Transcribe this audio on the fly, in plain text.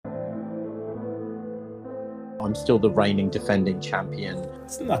I'm still the reigning defending champion.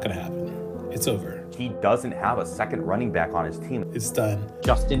 It's not going to happen. It's over. He doesn't have a second running back on his team. It's done.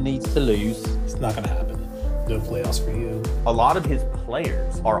 Justin needs to lose. It's not going to happen. No playoffs for you. A lot of his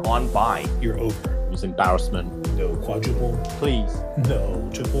players are on bye. You're over. It was embarrassment. No quadruple. Please. No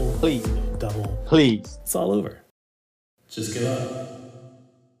triple. Please. No double. Please. It's all over. Just give up.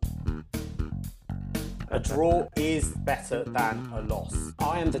 A draw is better than a loss.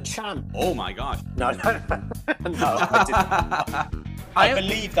 I am the champ. Oh my gosh. No, I didn't. I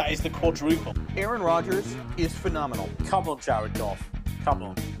believe that is the quadruple. Aaron Rodgers is phenomenal. Come on, Jared Goff. Come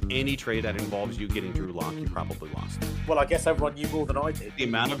on. Any trade that involves you getting Drew Lock, you probably lost. Well, I guess everyone knew more than I did. The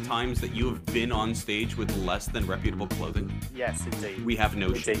amount of times that you have been on stage with less than reputable clothing. Yes, indeed. We have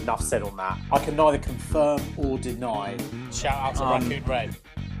no shame. Enough said on that. I can neither confirm or deny. Shout out to Raccoon Red.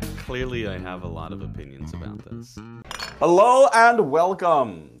 Clearly, I have a lot of opinions about this. Hello and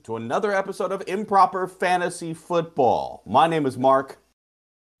welcome to another episode of Improper Fantasy Football. My name is Mark.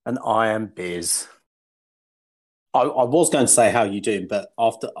 And I am Biz. I was going to say how you doing, but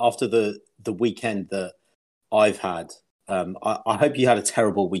after the weekend that I've had, I hope you had a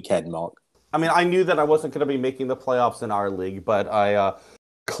terrible weekend, Mark. I mean, I knew that I wasn't going to be making the playoffs in our league, but I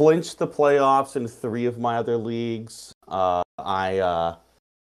clinched the playoffs in 3 of my other leagues. I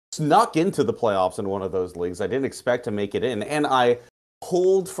snuck into the playoffs in one of those leagues. I didn't expect to make it in, and I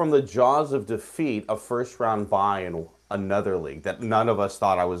pulled from the jaws of defeat a first-round bye in another league that none of us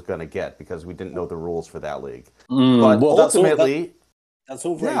thought I was going to get because we didn't know the rules for that league. But well, ultimately... That's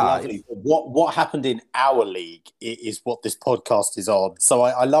all very lovely. What happened in our league is what this podcast is on. So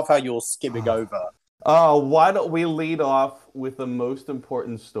I love how you're skimming over. Why don't we lead off with the most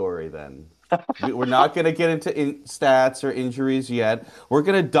important story then? We're not going to get into stats or injuries yet. We're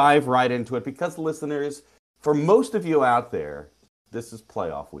going to dive right into it because, listeners, for most of you out there, this is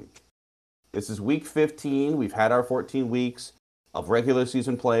playoff week. This is week 15. We've had our 14 weeks of regular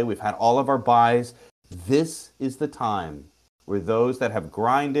season play. We've had all of our buys. This is the time where those that have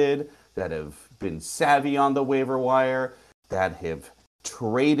grinded, that have been savvy on the waiver wire, that have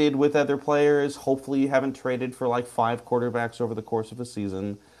traded with other players. Hopefully you haven't traded for like 5 quarterbacks over the course of a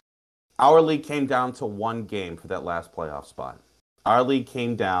season. Our league came down to 1 game for that last playoff spot. Our league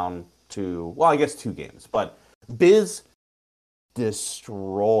came down to, well, I guess 2 games. But Biz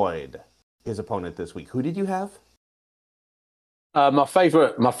destroyed his opponent this week. Who did you have? My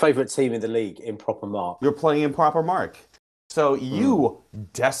favorite team in the league, Improper Mark. You're playing Improper Mark. So you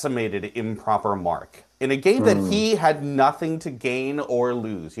decimated Improper Mark in a game that he had nothing to gain or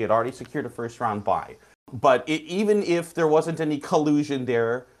lose. He had already secured a first-round bye. But even if there wasn't any collusion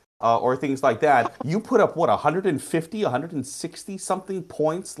there or things like that, you put up, 150, 160-something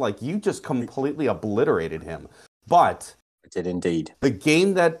points? Like, you just completely obliterated him. But I did indeed. The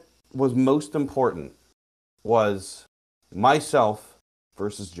game that was most important was myself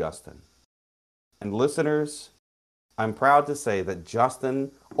versus Justin. And listeners, I'm proud to say that Justin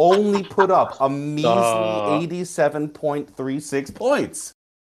only put up a measly 87.36 points.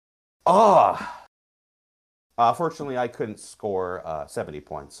 Fortunately, I couldn't score 70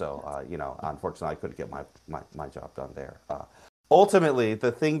 points, so, unfortunately, I couldn't get my job done there. Ultimately,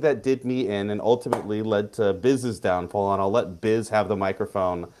 the thing that did me in and ultimately led to Biz's downfall, and I'll let Biz have the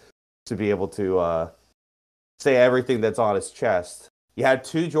microphone to be able to say everything that's on his chest. You had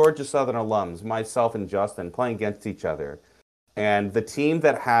 2 Georgia Southern alums, myself and Justin, playing against each other. And the team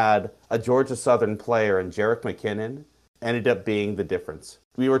that had a Georgia Southern player in Jerick McKinnon ended up being the difference.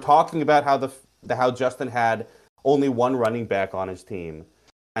 We were talking about how Justin had only 1 running back on his team.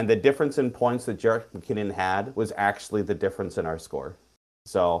 And the difference in points that Jerick McKinnon had was actually the difference in our score.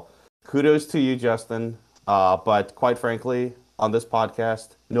 So kudos to you, Justin. But quite frankly, on this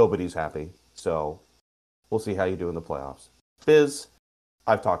podcast, nobody's happy. So we'll see how you do in the playoffs. Biz,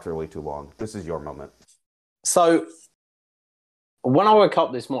 I've talked for way too long. This is your moment. So when I woke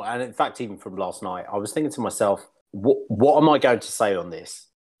up this morning, and in fact, even from last night, I was thinking to myself, what am I going to say on this?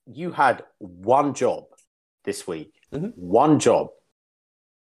 You had 1 job this week, 1 job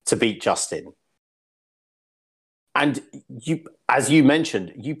to beat Justin. And you, as you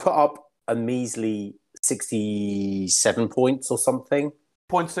mentioned, you put up a measly 67 points or something.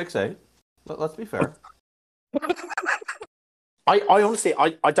 0.68. Let's be fair. I honestly,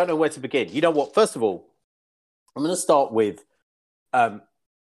 I don't know where to begin. You know what? First of all, I'm going to start with, I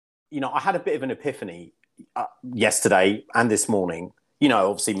had a bit of an epiphany yesterday and this morning.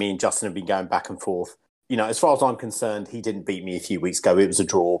 Obviously me and Justin have been going back and forth. As far as I'm concerned, he didn't beat me a few weeks ago. It was a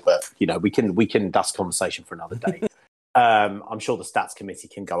draw, but, we can, that's a conversation for another day. I'm sure the stats committee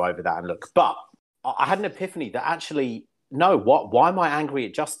can go over that and look. But I had an epiphany that actually, no, why am I angry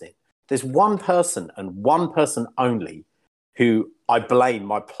at Justin? There's one person and one person only who I blame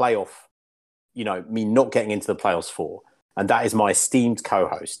my playoff, me not getting into the playoffs for, and that is my esteemed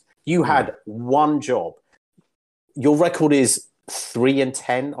co-host. You had one job. Your record is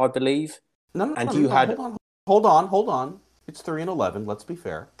 3-10, I believe. No, and you had hold on. It's 3-11. Let's be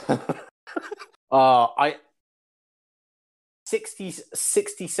fair.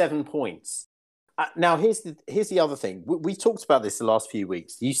 67 points. Now here's the other thing. We talked about this the last few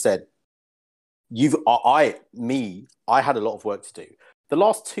weeks. You said I had a lot of work to do. The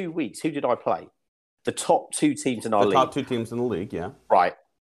last 2 weeks, who did I play? The top two teams in our league. The top two teams in the league, yeah. Right.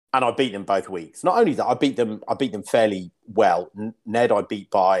 And I beat them both weeks. Not only that, I beat them fairly well. Ned I beat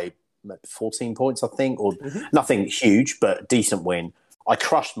by 14 points, I think, or nothing huge, but decent win. I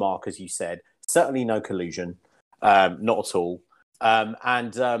crushed Mark, as you said. Certainly no collusion. Not at all.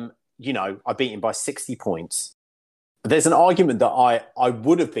 I beat him by 60 points. There's an argument that I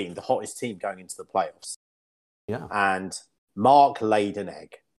would have been the hottest team going into the playoffs. Yeah. And Mark laid an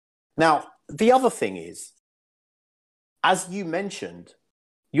egg. Now, the other thing is, as you mentioned,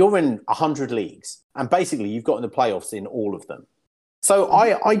 you're in 100 leagues, and basically you've got in the playoffs in all of them. So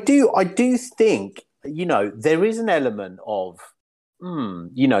I do think, there is an element of,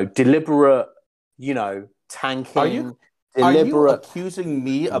 deliberate, tanking. Are you accusing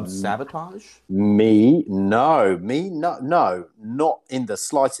me of sabotage? No, not in the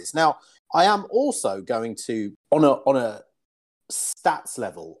slightest. Now, I am also going to, on a stats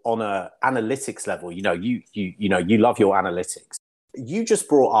level, on a analytics level, you love your analytics. You just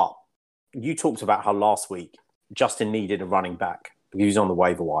you talked about how last week Justin needed a running back. He was on the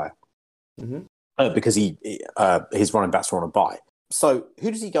waiver wire because his running backs were on a bye. So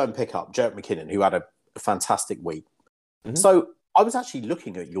who does he go and pick up? Jerick McKinnon, who had a fantastic week. So I was actually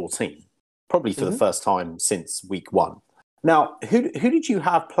looking at your team, probably for the first time since week 1. Now, who did you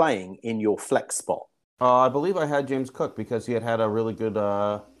have playing in your flex spot? I believe I had James Cook because he had a really good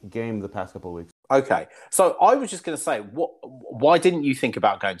game the past couple of weeks. Okay, so I was just going to say, why didn't you think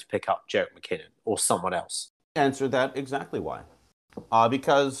about going to pick up Jerick McKinnon or someone else? Answer that exactly why.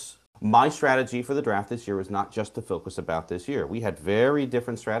 Because my strategy for the draft this year was not just to focus about this year. We had very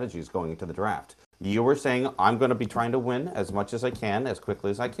different strategies going into the draft. You were saying, I'm going to be trying to win as much as I can, as quickly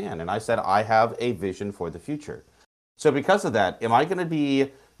as I can. And I said, I have a vision for the future. So because of that, am I going to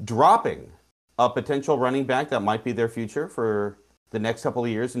be dropping a potential running back that might be their future for the next couple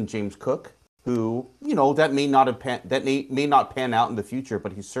of years in James Cook, who, that may not pan out in the future,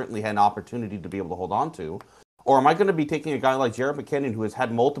 but he certainly had an opportunity to be able to hold on to? Or am I going to be taking a guy like Jerick McKinnon, who has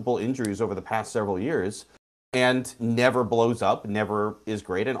had multiple injuries over the past several years and never blows up, never is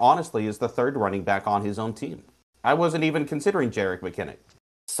great, and honestly is the third running back on his own team? I wasn't even considering Jerick McKinnon.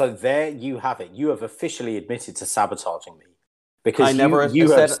 So there you have it. You have officially admitted to sabotaging me. Because I never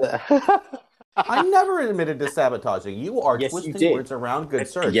admitted to sabotaging. You are twisting words around, good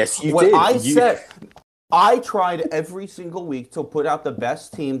sir. Yes, you did. I tried every single week to put out the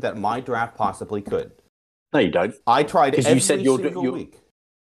best team that my draft possibly could. No, you don't. I tried every single week.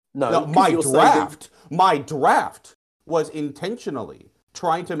 No, my draft was intentionally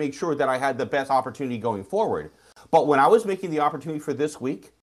trying to make sure that I had the best opportunity going forward. But when I was making the opportunity for this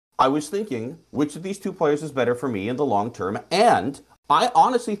week, I was thinking, which of these two players is better for me in the long term? And I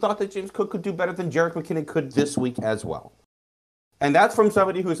honestly thought that James Cook could do better than Jerick McKinnon could this week as well. And that's from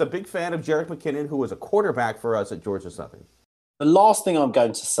somebody who's a big fan of Jerick McKinnon, who was a quarterback for us at Georgia Southern. The last thing I'm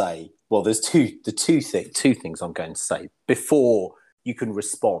going to say, well, there's two things I'm going to say before you can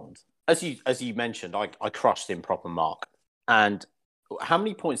respond. As you mentioned, I crushed Improper Mark. And how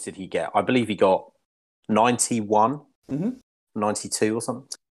many points did he get? I believe he got 91, 92 or something.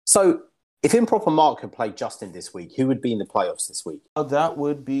 So if Improper Mark had played Justin this week, who would be in the playoffs this week? That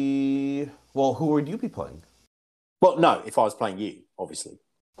would be... Well, who would you be playing? Well, no, if I was playing you, obviously.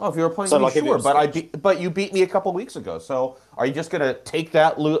 Oh, if you were playing me, sure. But you beat me a couple weeks ago. So are you just going to take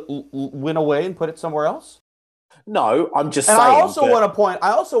that win away and put it somewhere else? No, I'm just saying. I also want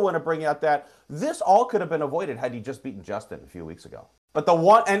to bring out that this all could have been avoided had you just beaten Justin a few weeks ago. But the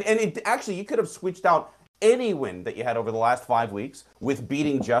one, and actually, you could have switched out any win that you had over the last 5 weeks with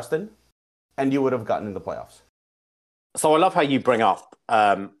beating Justin, and you would have gotten in the playoffs. So I love how you bring up.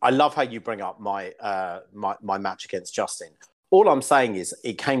 my match against Justin. All I'm saying is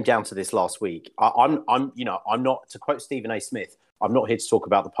it came down to this last week. I'm not, to quote Stephen A. Smith, I'm not here to talk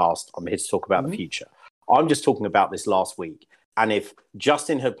about the past. I'm here to talk about the future. I'm just talking about this last week. And if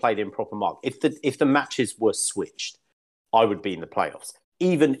Justin had played Improper Mark, if the matches were switched, I would be in the playoffs.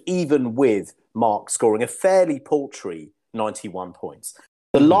 Even with Mark scoring a fairly paltry 91 points.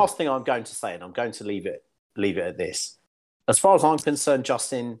 The last thing I'm going to say, and I'm going to leave it at this. As far as I'm concerned,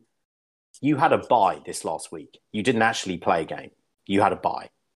 Justin, You had a bye this last week. You didn't actually play a game. You had a bye.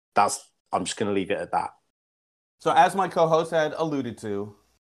 I'm just going to leave it at that. So as my co-host had alluded to,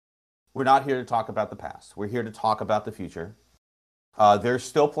 we're not here to talk about the past. We're here to talk about the future. There's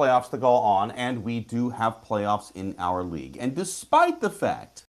still playoffs to go on, and we do have playoffs in our league. And despite the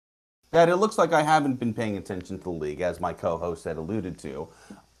fact that it looks like I haven't been paying attention to the league, as my co-host had alluded to,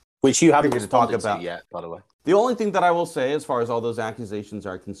 which you haven't here to talk responded about to yet, by the way. The only thing that I will say, as far as all those accusations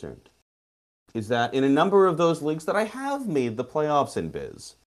are concerned, is that in a number of those leagues that I have made the playoffs in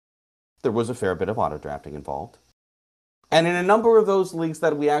Biz, there was a fair bit of auto drafting involved. And in a number of those leagues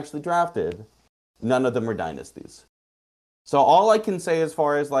that we actually drafted, none of them were dynasties. So all I can say as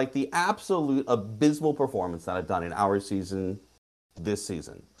far as like the absolute abysmal performance that I've done in our season this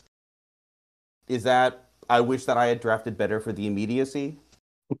season is that I wish that I had drafted better for the immediacy,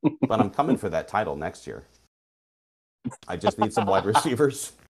 but I'm coming for that title next year. I just need some wide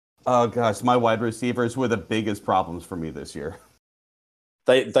receivers. Oh gosh, my wide receivers were the biggest problems for me this year.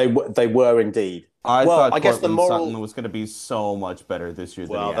 They were indeed. I thought I guess the Courtland moral Sutton was going to be so much better this year.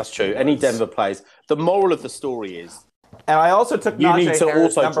 Well, than that's true. Any Denver players. The moral of the story is, and I also took you need Najee to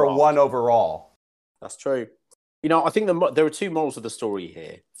Harris also number draft. 1 overall. That's true. You know, I think there are two morals of the story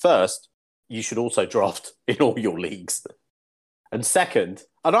here. First, you should also draft in all your leagues. And second,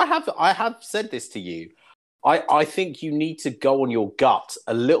 and I have said this to you, I think you need to go on your gut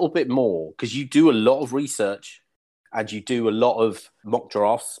a little bit more because you do a lot of research and you do a lot of mock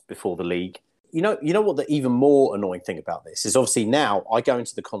drafts before the league. You know what the even more annoying thing about this is? Obviously now I go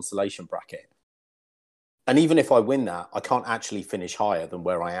into the consolation bracket. And even if I win that, I can't actually finish higher than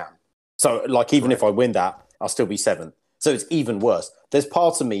where I am. So like even if I win that, I'll still be 7th. So it's even worse. There's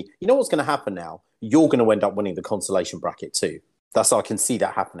parts of me, you know what's going to happen now? You're going to end up winning the consolation bracket too. I can see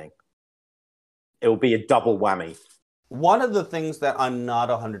that happening. It will be a double whammy. One of the things that I'm not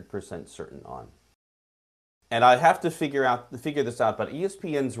 100% certain on, and I have to figure this out, but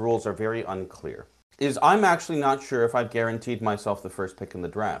ESPN's rules are very unclear, is I'm actually not sure if I've guaranteed myself the first pick in the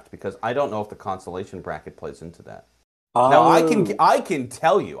draft because I don't know if the consolation bracket plays into that. Now, I can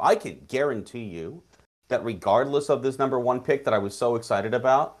tell you, I can guarantee you that regardless of this number 1 pick that I was so excited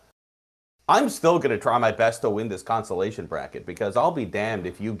about, I'm still going to try my best to win this consolation bracket because I'll be damned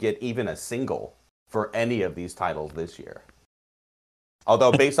if you get even a single for any of these titles this year.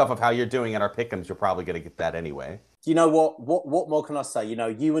 Although, based off of how you're doing in our pick'ems, you're probably going to get that anyway. You know what? What more can I say? You know,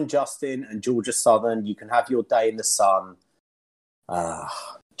 you and Justin and Georgia Southern, you can have your day in the sun.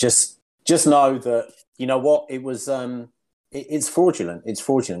 Just know that, you know what? It was it's fraudulent. It's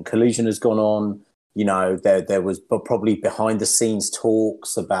fraudulent. Collusion has gone on. You know, there was probably behind the scenes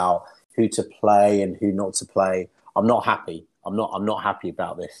talks about who to play and who not to play. I'm not happy. I'm not happy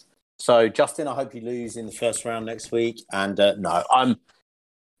about this. So, Justin, I hope you lose in the first round next week. And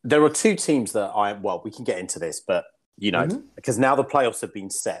there are 2 teams that we can get into this, but, you know, because now the playoffs have been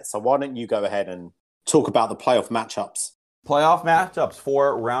set. So why don't you go ahead and talk about the playoff matchups? Playoff matchups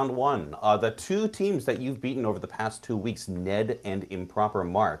for round 1. The 2 teams that you've beaten over the past 2 weeks, Ned and Improper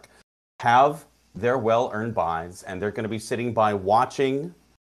Mark, have their well-earned buys, and they're going to be sitting by watching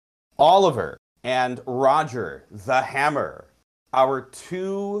Oliver and Roger, the Hammer, our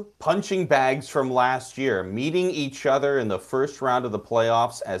 2 punching bags from last year, meeting each other in the first round of the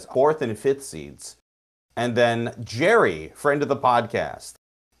playoffs as 4th and 5th seeds. And then Jerry, friend of the podcast,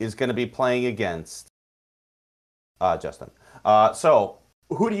 is going to be playing against Justin. So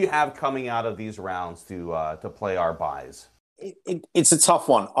who do you have coming out of these rounds to play our buys? It's a tough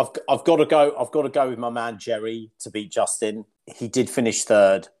one. I've got to go with my man Jerry to beat Justin. He did finish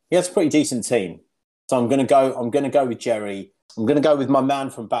 3rd. He has a pretty decent team. So I'm going to go with Jerry. I'm going to go with my man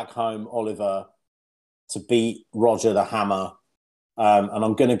from back home, Oliver, to beat Roger the Hammer. And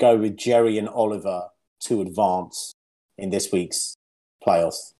I'm going to go with Jerry and Oliver to advance in this week's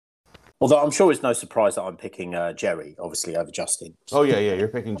playoffs. Although I'm sure it's no surprise that I'm picking Jerry, obviously, over Justin. Oh, yeah, you're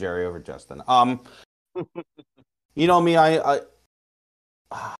picking Jerry over Justin. You know me,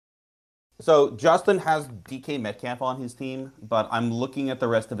 So Justin has DK Metcalf on his team, but I'm looking at the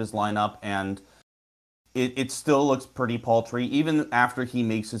rest of his lineup, and it still looks pretty paltry, even after he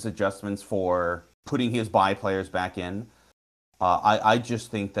makes his adjustments for putting his bye players back in. I just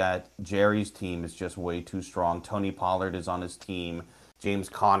think that Jerry's team is just way too strong. Tony Pollard is on his team. James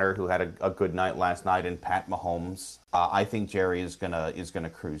Conner, who had a good night last night, and Pat Mahomes. I think Jerry is gonna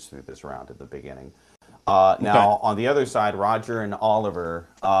cruise through this round at the beginning. Now, on the other side, Roger and Oliver,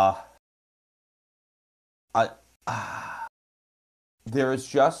 there is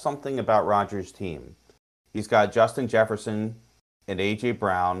just something about Roger's team. He's got Justin Jefferson and A.J.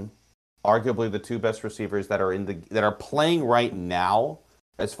 Brown, arguably the 2 best receivers that are playing right now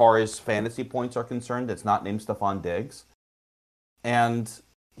as far as fantasy points are concerned, that's not named Stephon Diggs. And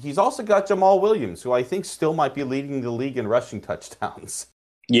he's also got Jamal Williams, who I think still might be leading the league in rushing touchdowns.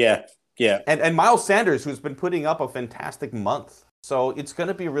 Yeah. And Miles Sanders, who's been putting up a fantastic month. So it's going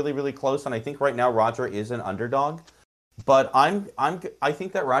to be really, really close. And I think right now Roger is an underdog. But I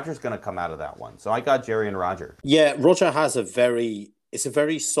think that Roger's going to come out of that one. So I got Jerry and Roger. Yeah, Roger has a very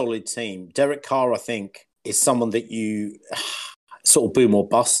solid team. Derek Carr, I think, is someone that you sort of boom or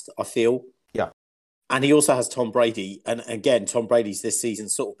bust, I feel. Yeah. And he also has Tom Brady. And again, Tom Brady's this season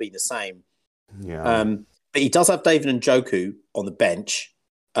sort of been the same. Yeah. But he does have David Njoku on the bench.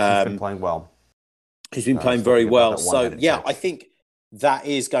 He's been playing well. He's been playing very well. So, yeah, catch. I think that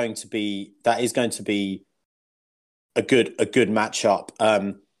is going to be a good matchup.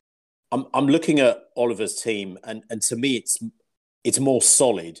 I'm looking at Oliver's team, and to me, it's more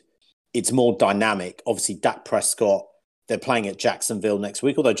solid, it's more dynamic. Obviously, Dak Prescott, they're playing at Jacksonville next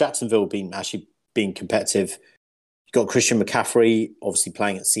week. Although Jacksonville have been competitive. You've got Christian McCaffrey, obviously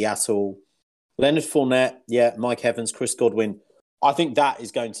playing at Seattle. Leonard Fournette, yeah, Mike Evans, Chris Godwin. I think that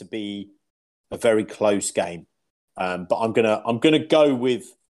is going to be a very close game. But I'm gonna go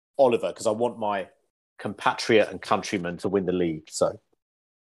with Oliver because I want my compatriot and countryman to win the league. So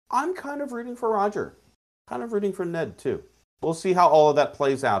I'm kind of rooting for Roger, kind of rooting for Ned too. We'll see how all of that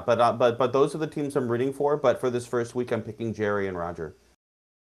plays out. But those are the teams I'm rooting for. But for this first week, I'm picking Jerry and Roger.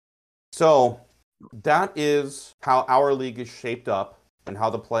 So that is how our league is shaped up and how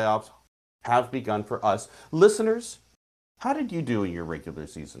the playoffs have begun for us. Listeners, how did you do in your regular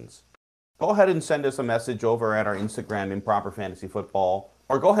seasons? Go ahead and send us a message over at our Instagram, Improper Fantasy Football,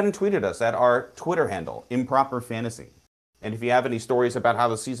 or go ahead and tweet at us at our Twitter handle, Improper Fantasy. And if you have any stories about how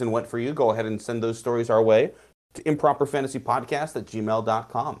the season went for you, go ahead and send those stories our way to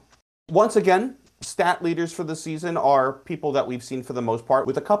improperfantasypodcast@gmail.com. Once again, stat leaders for the season are people that we've seen for the most part,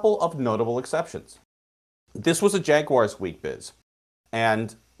 with a couple of notable exceptions. This was a Jaguars week, Biz.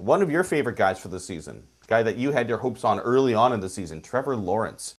 And one of your favorite guys for the season, guy that you had your hopes on early on in the season, Trevor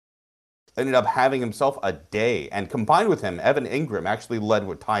Lawrence, ended up having himself a day. And combined with him, Evan Ingram actually led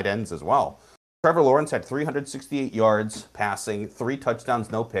with tight ends as well. Trevor Lawrence had 368 yards passing, 3 touchdowns,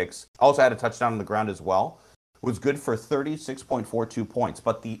 no picks. Also had a touchdown on the ground as well. Was good for 36.42 points.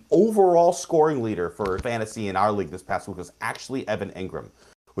 But the overall scoring leader for fantasy in our league this past week was actually Evan Ingram,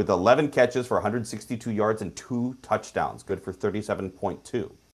 with 11 catches for 162 yards and 2 touchdowns. Good for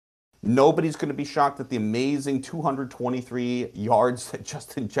 37.2. Nobody's going to be shocked at the amazing 223 yards that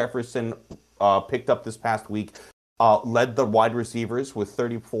Justin Jefferson picked up this past week. Led the wide receivers with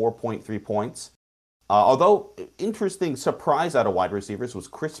 34.3 points. Although, interesting surprise out of wide receivers was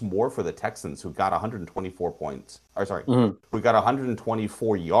Chris Moore for the Texans, who got 124 points. Who got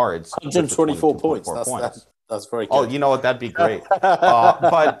 124 yards. 124 points. That's very good. Oh, you know what? That'd be great.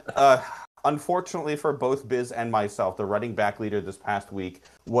 But unfortunately for both Biz and myself, the running back leader this past week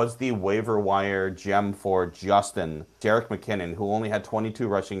was the waiver wire gem for Justin, Jerick McKinnon, who only had 22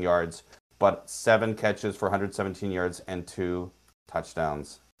 rushing yards, but 7 catches for 117 yards and 2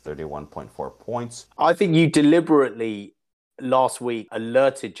 touchdowns, 31.4 points. I think you deliberately last week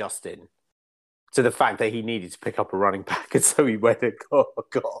alerted Justin to the fact that he needed to pick up a running back, and so he went and got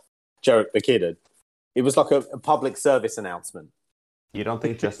Jerick McKinnon. It was like a public service announcement. You don't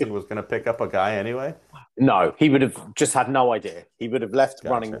think Justin was going to pick up a guy anyway? No, he would have just had no idea. He would have left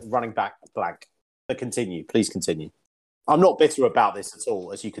running back blank. But continue, please continue. I'm not bitter about this at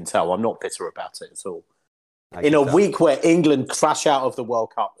all, as you can tell. I'm not bitter about it at all. In a week where England crash out of the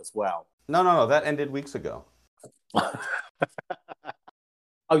World Cup as well. No. That ended weeks ago. Oh,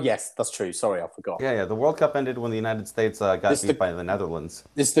 yes, that's true. Sorry, I forgot. Yeah. The World Cup ended when the United States got beat by the Netherlands.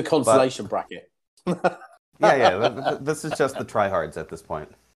 This is the consolation bracket. Yeah. This is just the tryhards at this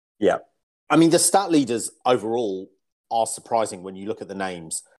point. Yeah. I mean, the stat leaders overall are surprising when you look at the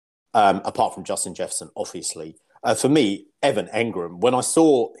names, apart from Justin Jefferson, obviously. For me, Evan Engram, when I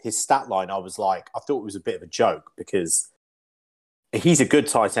saw his stat line, I was like, I thought it was a bit of a joke because he's a good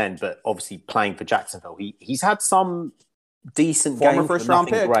tight end, but obviously playing for Jacksonville. He's had some decent games. Former first-round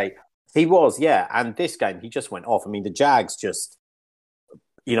pick. Great. He was, yeah. And this game, he just went off. I mean, the Jags just,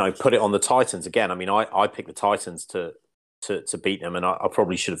 put it on the Titans again. I mean, I picked the Titans to beat them, and I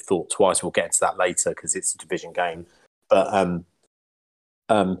probably should have thought twice. We'll get into that later because it's a division game. But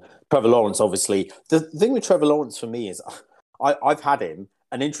Trevor Lawrence, obviously. The thing with Trevor Lawrence for me is I've had him,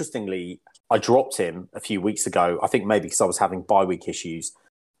 and interestingly, I dropped him a few weeks ago, I think maybe because I was having bye week issues.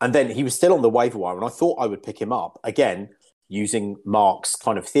 And then he was still on the waiver wire, and I thought I would pick him up. Again, using Mark's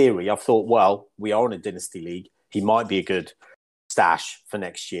kind of theory, I thought, well, we are in a dynasty league. He might be a good stash for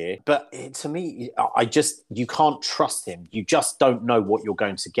next year. But to me, you can't trust him. You just don't know what you're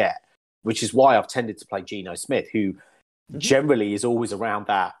going to get, which is why I've tended to play Geno Smith, who generally is always around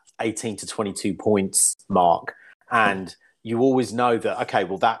that 18 to 22 points mark. And you always know that, okay,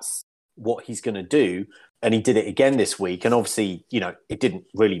 well, that's what he's going to do. And he did it again this week. And obviously, it didn't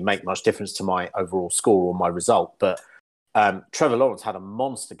really make much difference to my overall score or my result. But Trevor Lawrence had a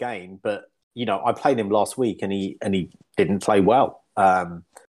monster game. But, I played him last week and he didn't play well.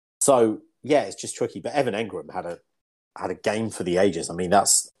 So, yeah, it's just tricky. But Evan Engram had a game for the ages. I mean,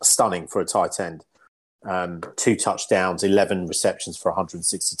 that's stunning for a tight end. 2 touchdowns, 11 receptions for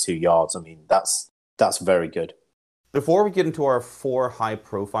 162 yards. I mean, that's very good. Before we get into our 4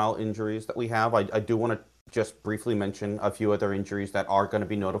 high-profile injuries that we have, I do want to just briefly mention a few other injuries that are going to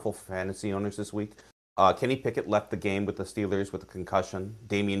be notable for fantasy owners this week. Kenny Pickett left the game with the Steelers with a concussion.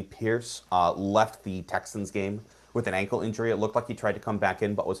 Dameon Pierce left the Texans game with an ankle injury. It looked like he tried to come back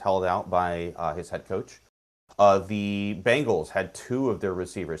in but was held out by his head coach. The Bengals had 2 of their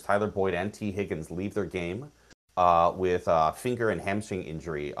receivers, Tyler Boyd and T. Higgins, leave their game with finger and hamstring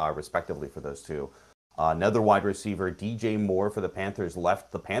injury, respectively, for those 2. Another wide receiver, DJ Moore for the Panthers,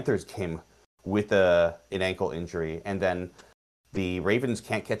 left the Panthers game with an ankle injury. And then the Ravens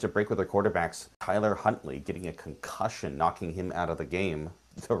can't catch a break with their quarterbacks. Tyler Huntley getting a concussion, knocking him out of the game.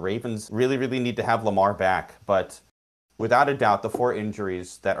 The Ravens really, really need to have Lamar back. But without a doubt, the 4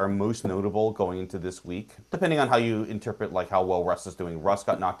 injuries that are most notable going into this week, depending on how you interpret how well Russ is doing. Russ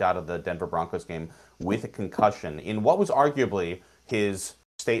got knocked out of the Denver Broncos game with a concussion in what was arguably his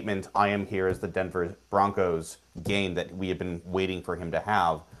statement, I am here as the Denver Broncos game that we have been waiting for him to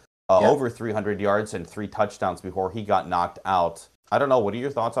have. Over 300 yards and 3 touchdowns before he got knocked out. I don't know. What are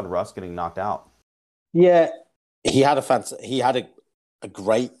your thoughts on Russ getting knocked out? Yeah, he had a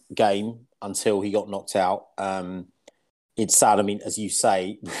great game until he got knocked out. It's sad. I mean, as you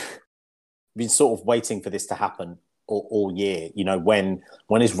say, we've been sort of waiting for this to happen all year. When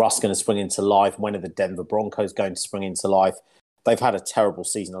is Russ going to spring into life? When are the Denver Broncos going to spring into life? They've had a terrible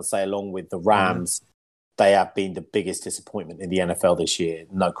season, I'd say, along with the Rams. They have been the biggest disappointment in the NFL this year,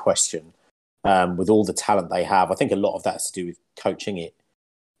 no question. With all the talent they have, I think a lot of that has to do with coaching it.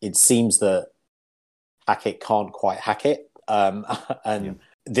 It seems that Hackett can't quite hack it.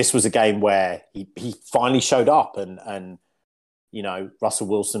 This was a game where he finally showed up and Russell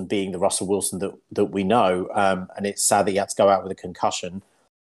Wilson being the Russell Wilson that we know. And it's sad that he had to go out with a concussion.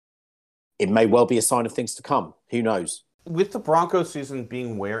 It may well be a sign of things to come. Who knows? With the Broncos season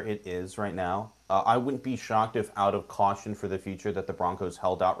being where it is right now, I wouldn't be shocked if, out of caution for the future, that the Broncos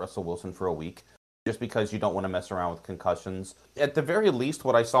held out Russell Wilson for a week, just because you don't want to mess around with concussions. At the very least,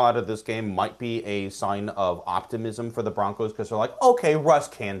 what I saw out of this game might be a sign of optimism for the Broncos, because they're like, okay, Russ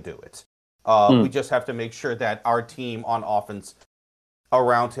can do it. We just have to make sure that our team on offense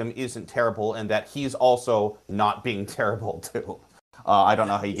around him isn't terrible, and that he's also not being terrible too. I don't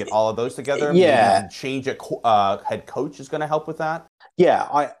know how you get all of those together. Yeah. Maybe change a head coach is going to help with that. Yeah,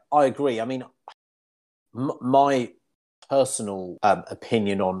 I agree. I mean, my personal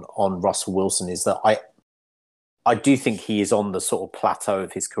opinion on Russell Wilson is that I do think he is on the sort of plateau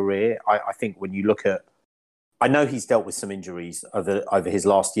of his career. I think when you look at, I know he's dealt with some injuries over his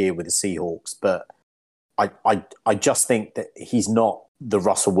last year with the Seahawks, but I just think that he's not the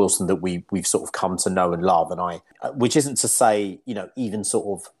Russell Wilson that we've sort of come to know and love. And which isn't to say, even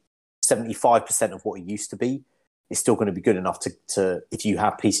sort of 75% of what he used to be is still going to be good enough to if you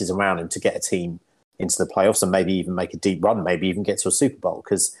have pieces around him, to get a team into the playoffs and maybe even make a deep run, maybe even get to a Super Bowl,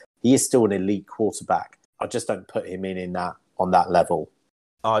 because he is still an elite quarterback. I just don't put him on that level.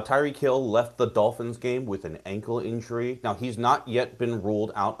 Tyreek Hill left the Dolphins game with an ankle injury. Now, he's not yet been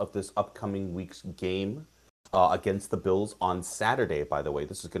ruled out of this upcoming week's game against the Bills on Saturday, by the way.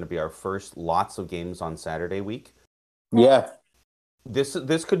 This is going to be our first lots of games on Saturday week. Yeah.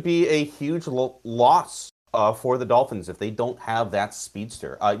 This could be a huge loss for the Dolphins if they don't have that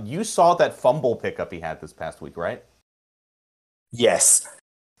speedster. You saw that fumble pickup he had this past week, right? Yes.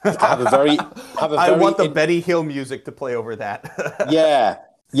 I want the Betty Hill music to play over that. Yeah.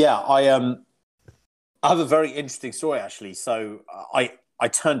 I have a very interesting story, actually. So I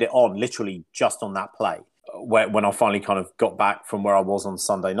turned it on literally just on that play when I finally kind of got back from where I was on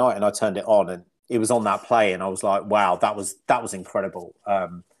Sunday night, and I turned it on and it was on that play, and I was like, wow, that was incredible.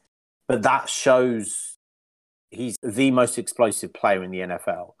 But that shows he's the most explosive player in the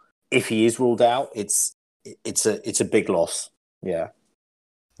NFL. If he is ruled out, it's a big loss. Yeah.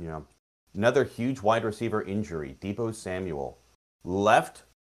 Yeah. Another huge wide receiver injury. Deebo Samuel left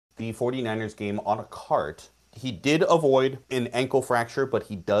the 49ers game on a cart. He did avoid an ankle fracture, but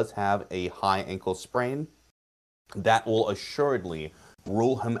he does have a high ankle sprain. that will assuredly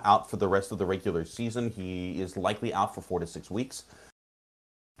rule him out for the rest of the regular season. He is likely out for 4 to 6 weeks.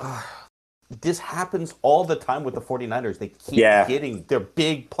 This happens all the time with the 49ers. They keep getting their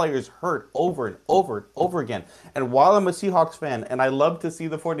big players hurt over and over and over again. And while I'm a Seahawks fan and I love to see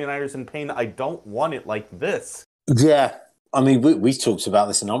the 49ers in pain, I don't want it like this. Yeah. I mean, we've talked about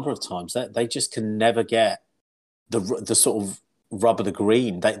this a number of times. They just can never get the sort of rub of the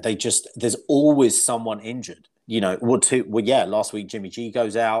green. They just, there's always someone injured. You know, last week Jimmy G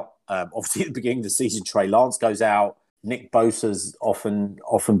goes out. Obviously, at the beginning of the season, Trey Lance goes out. Nick Bosa's often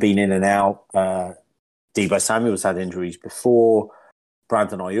been in and out. Deebo Samuel's had injuries before.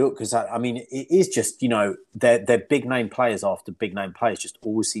 Brandon Ayuk, because I mean, it is just, you know, they're big name players after big name players just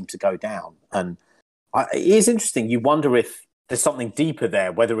always seem to go down. And it is interesting. You wonder if there's something deeper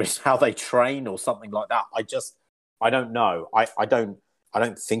there, whether it's how they train or something like that. I don't know. I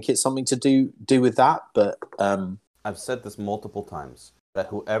don't think it's something to do with that. But I've said this multiple times, that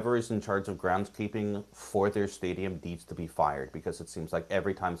whoever is in charge of groundskeeping for their stadium needs to be fired, because it seems like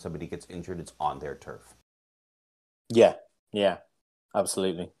every time somebody gets injured, it's on their turf. Yeah,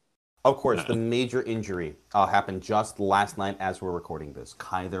 absolutely. Of course, the major injury happened just last night as we're recording this.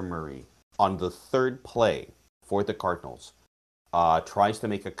 Kyler Murray, on the third play for the Cardinals, tries to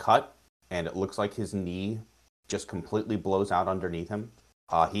make a cut, and it looks like his knee just completely blows out underneath him.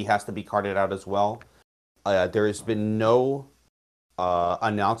 He has to be carted out as well. There has been no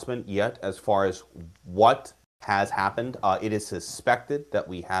announcement yet as far as what has happened. It is suspected that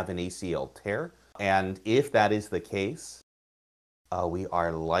we have an ACL tear, and if that is the case, we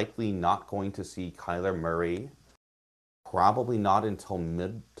are likely not going to see Kyler Murray, probably not until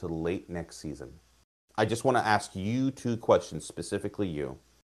mid to late next season. I just want to ask you two questions, specifically you.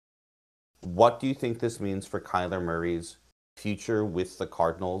 What do you think this means for Kyler Murray's future with the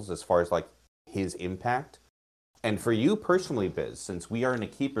Cardinals as far as like his impact? And for you personally, Biz, since we are in a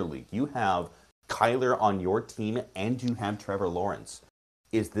keeper league, you have Kyler on your team and you have Trevor Lawrence.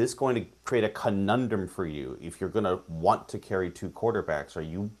 Is this going to create a conundrum for you if you're going to want to carry two quarterbacks? Are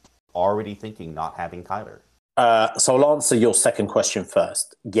you already thinking not having Kyler? So I'll answer your second question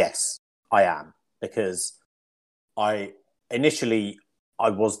first. Yes, I am. Because I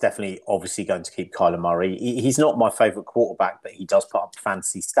was definitely obviously going to keep Kyler Murray. He's not my favourite quarterback, but he does put up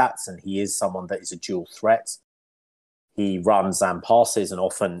fancy stats, and he is someone that is a dual threat. He runs and passes and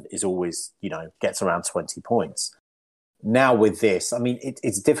often is always, you know, gets around 20 points. Now with this, I mean,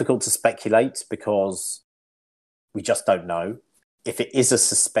 it's difficult to speculate because we just don't know. If it is a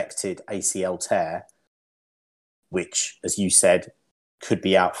suspected ACL tear, which, as you said, could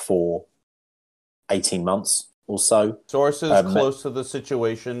be out for 18 months or so. Sources close to the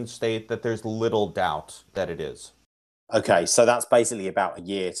situation state that there's little doubt that it is. Okay, so that's basically about a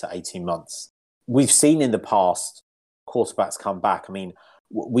year to 18 months. We've seen in the past quarterbacks come back. I mean,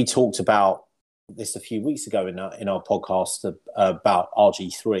 we talked about this a few weeks ago in our podcast about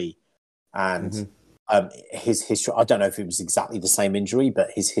RG3 and his history. I don't know if it was exactly the same injury,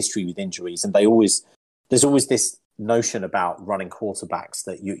 but his history with injuries. And there's always this notion about running quarterbacks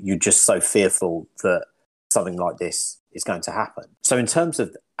that you're just so fearful that something like this is going to happen. So in terms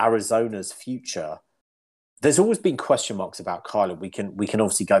of Arizona's future, there's always been question marks about Kyler. We can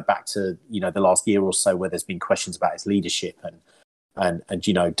obviously go back to, you know, the last year or so where there's been questions about his leadership and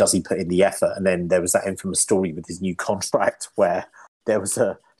you know, does he put in the effort? And then there was that infamous story with his new contract where there was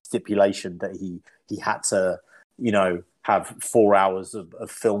a stipulation that he had to, you know, have 4 hours of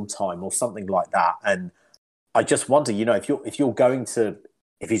film time or something like that. And I just wonder, you know, if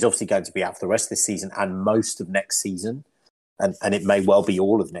he's obviously going to be out for the rest of this season and most of next season, and it may well be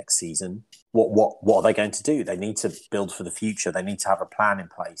all of next season, what are they going to do? They need to build for the future. They need to have a plan in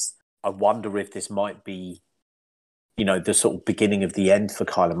place. I wonder if this might be, you know, the sort of beginning of the end for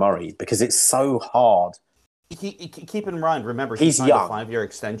Kyler Murray, because it's so hard. Keep in mind, remember, he's signed young. a 5-year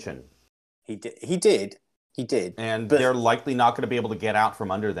extension. He did. And they're likely not going to be able to get out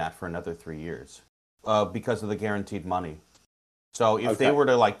from under that for another 3 years because of the guaranteed money. So if they were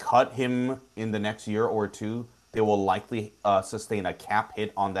to like cut him in the next year or two, they will likely sustain a cap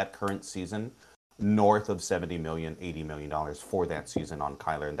hit on that current season north of $70 million, $80 million for that season on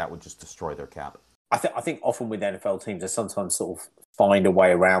Kyler, and that would just destroy their cap. I think often with NFL teams, they sometimes sort of find a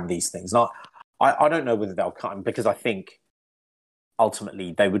way around these things. And I don't know whether they'll cut him, because I think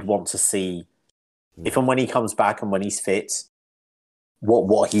ultimately they would want to see if and when he comes back and when he's fit,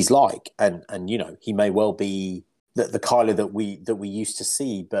 what he's like. And you know, he may well be the Kyler that we used to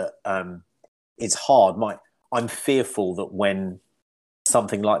see, but it's hard. I'm fearful that when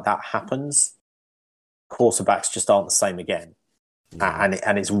something like that happens, quarterbacks just aren't the same again.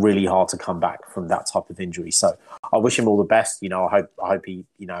 and it's really hard to come back from that type of injury. So I wish him all the best. I hope he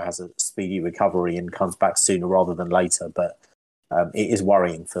has a speedy recovery and comes back sooner rather than later. But it is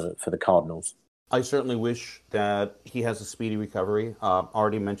worrying for the Cardinals. I certainly wish that he has a speedy recovery.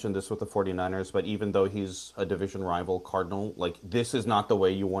 Already mentioned this with the 49ers, but even though he's a division rival Cardinal, this is not the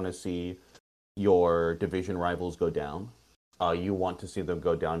way you want to see your division rivals go down. You want to see them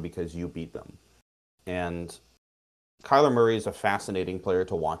go down because you beat them. And Kyler Murray is a fascinating player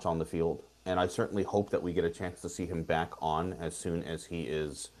to watch on the field, and I certainly hope that we get a chance to see him back on as soon as he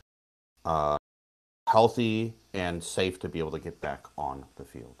is healthy and safe to be able to get back on the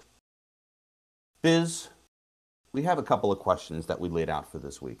field. Biz, we have a couple of questions that we laid out for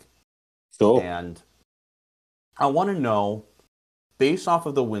this week. Sure. And I want to know, based off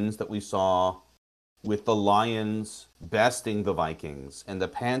of the wins that we saw with the Lions besting the Vikings and the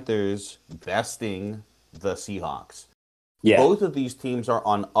Panthers besting the Seahawks, both of these teams are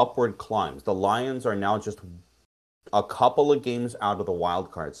on upward climbs. The Lions are now just a couple of games out of the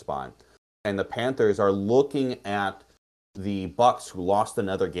wild card spot, and the Panthers are looking at the Bucks, who lost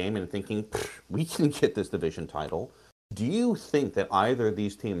another game, and thinking, we can get this division title. Do you think that either of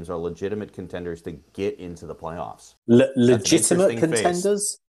these teams are legitimate contenders to get into the playoffs? Legitimate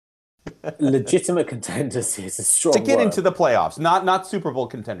contenders? Legitimate contenders is a strong to get word. into the playoffs, not Super Bowl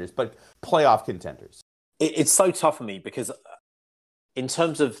contenders, but playoff contenders. It's so tough for me because in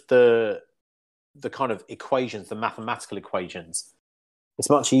terms of the kind of equations, the mathematical equations, it's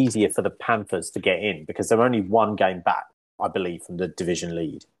much easier for the Panthers to get in because they're only one game back, I believe, from the division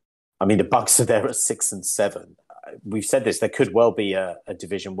lead. I mean, the Bucks are there at 6-7. We've said this, there could well be a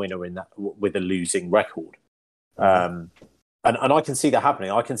division winner in that with a losing record. And I can see that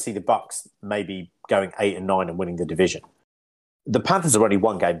happening. I can see the Bucks maybe going 8-9 and winning the division. The Panthers are only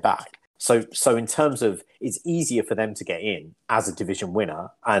one game back. So in terms of, it's easier for them to get in as a division winner,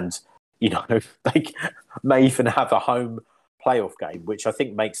 and they may even have a home playoff game, which I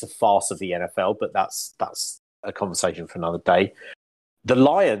think makes a farce of the NFL. But that's a conversation for another day. The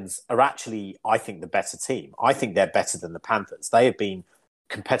Lions are actually, I think, the better team. I think they're better than the Panthers. They have been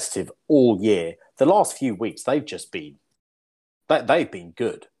competitive all year. The last few weeks, they've been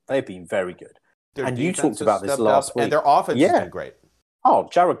good. They've been very good. Their you talked about this last week. And their offense has been great. Oh,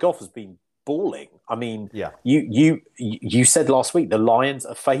 Jared Goff has been balling. I mean, you said last week the Lions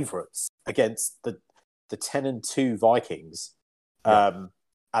are favourites against the 10-2 Vikings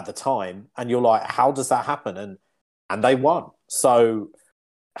at the time, and you're like, how does that happen? And they won. So,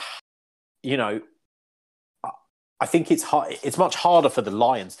 I think it's hard. It's much harder for the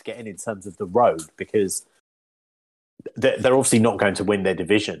Lions to get in terms of the road because they're obviously not going to win their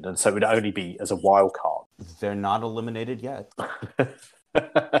division, and so it would only be as a wild card. They're not eliminated yet.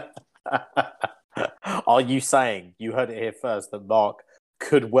 Are you saying, you heard it here first, that Mark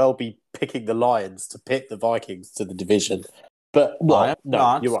could well be picking the Lions to pick the Vikings to the division? But I am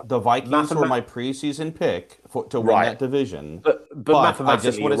not. You're right. The Vikings were my preseason pick to win that division. But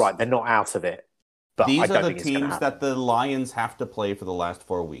mathematically, you're right. They're not out of it. But these are the teams that the Lions have to play for the last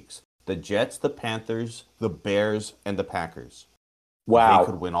 4 weeks. The Jets, the Panthers, the Bears, and the Packers. Wow. They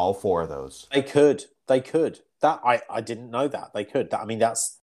could win all 4 of those. They could. That I didn't know that. They could.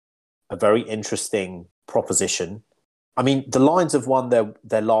 That's a very interesting proposition. I mean, the Lions have won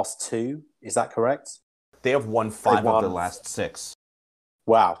their last 2. Is that correct? They have won 5 of their last 6.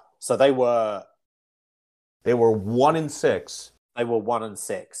 Wow. So they were 1-6. They were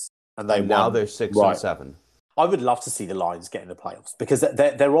 1-6. And now they're 6-7. I would love to see the Lions get in the playoffs because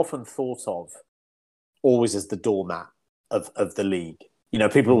they're often thought of always as the doormat of the league.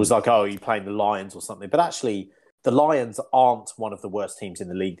 People are always like, oh, are you playing the Lions or something? But actually, the Lions aren't one of the worst teams in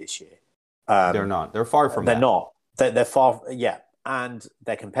the league this year. They're not. They're far from that. They're not. They're far, and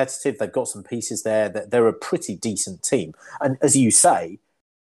they're competitive. They've got some pieces there. They're a pretty decent team. And as you say,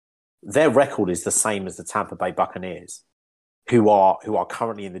 their record is the same as the Tampa Bay Buccaneers, who are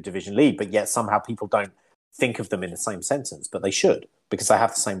currently in the division lead, but yet somehow people don't think of them in the same sentence, but they should because they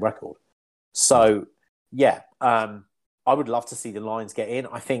have the same record. So, I would love to see the Lions get in.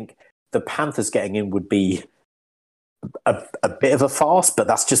 I think the Panthers getting in would be a bit of a farce, but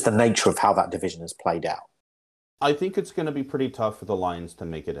that's just the nature of how that division has played out. I think it's going to be pretty tough for the Lions to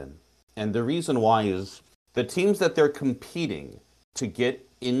make it in. And the reason why is the teams that they're competing to get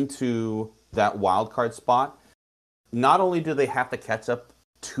into that wild card spot, not only do they have to catch up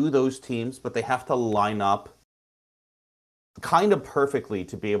to those teams, but they have to line up kind of perfectly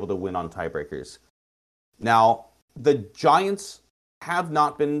to be able to win on tiebreakers. Now, the Giants have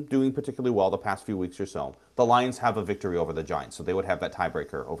not been doing particularly well the past few weeks or so. The Lions have a victory over the Giants, so they would have that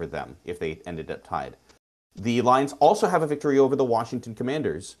tiebreaker over them if they ended up tied. The Lions also have a victory over the Washington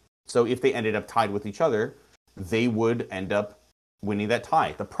Commanders. So if they ended up tied with each other, they would end up winning that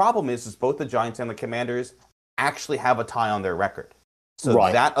tie. The problem is both the Giants and the Commanders actually have a tie on their record. So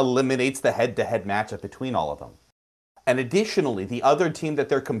that eliminates the head-to-head matchup between all of them. And additionally, the other team that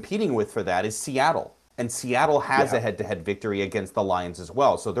they're competing with for that is Seattle. And Seattle has a head-to-head victory against the Lions as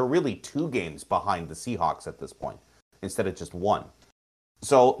well. So they're really 2 games behind the Seahawks at this point, instead of just 1.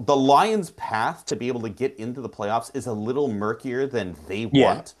 So the Lions' path to be able to get into the playoffs is a little murkier than they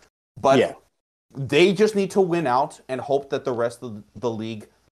want. But they just need to win out and hope that the rest of the league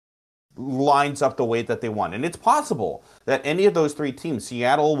lines up the way that they want. And it's possible that any of those 3 teams,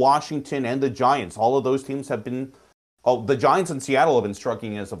 Seattle, Washington, and the Giants, all of those teams have been... Oh, the Giants and Seattle have been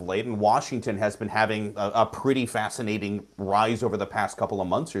struggling as of late, and Washington has been having a pretty fascinating rise over the past couple of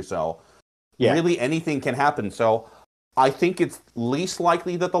months or so. Yeah. Really, anything can happen. So I think it's least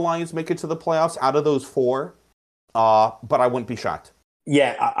likely that the Lions make it to the playoffs out of those 4, but I wouldn't be shocked.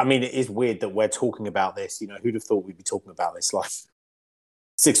 Yeah, I mean, it is weird that we're talking about this. You know, who'd have thought we'd be talking about this like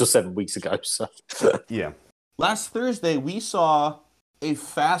 6 or 7 weeks ago? So yeah. Last Thursday, we saw a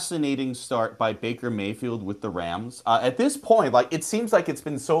fascinating start by Baker Mayfield with the Rams. At this point, it seems like it's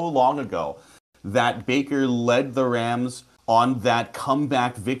been so long ago that Baker led the Rams on that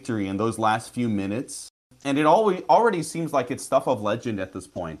comeback victory in those last few minutes. And it already seems like it's stuff of legend at this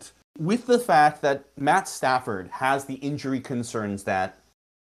point. With the fact that Matt Stafford has the injury concerns that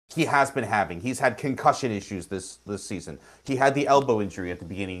he has been having. He's had concussion issues this season. He had the elbow injury at the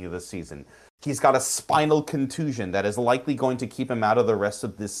beginning of the season. He's got a spinal contusion that is likely going to keep him out of the rest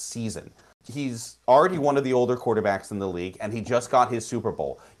of this season. He's already one of the older quarterbacks in the league, and he just got his Super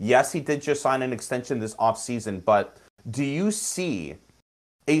Bowl. Yes, he did just sign an extension this offseason, but do you see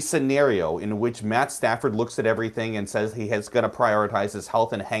a scenario in which Matt Stafford looks at everything and says he is going to prioritize his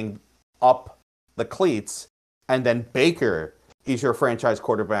health and hang up the cleats, and then Baker is your franchise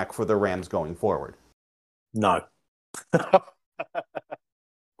quarterback for the Rams going forward? No.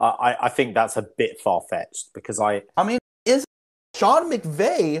 I think that's a bit far-fetched because I mean, Sean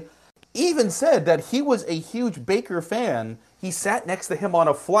McVay even said that he was a huge Baker fan. He sat next to him on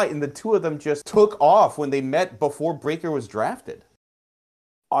a flight, and the two of them just took off when they met before Baker was drafted.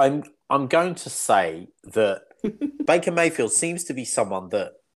 I'm going to say that Baker Mayfield seems to be someone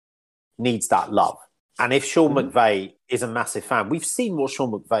that needs that love. And if Sean McVay is a massive fan, we've seen what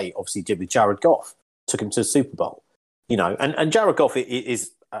Sean McVay obviously did with Jared Goff, took him to the Super Bowl. You know, and Jared Goff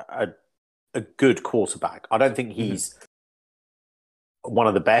is a good quarterback. I don't think he's one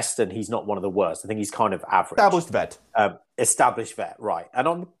of the best, and he's not one of the worst. I think he's kind of average. Established vet, right. And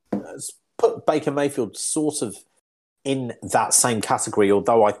I'm put Baker Mayfield sort of in that same category,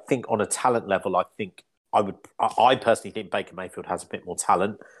 although I think on a talent level, I personally think Baker Mayfield has a bit more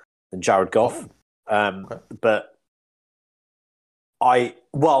talent than Jared Goff. But I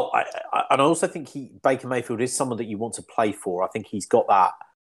also think Baker Mayfield is someone that you want to play for. I think he's got that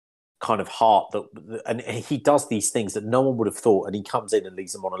kind of heart and he does these things that no one would have thought, and he comes in and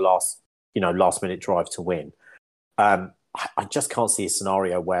leads them on a last minute drive to win. I just can't see a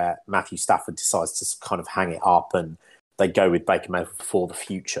scenario where Matthew Stafford decides to kind of hang it up and they go with Baker Mayfield for the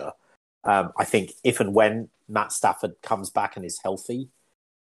future. I think if and when Matt Stafford comes back and is healthy,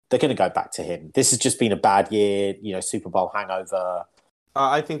 they're going to go back to him. This has just been a bad year, Super Bowl hangover.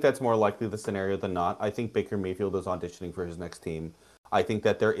 I think that's more likely the scenario than not. I think Baker Mayfield is auditioning for his next team. I think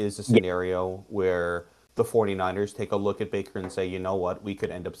that there is a scenario where the 49ers take a look at Baker and say, you know what, we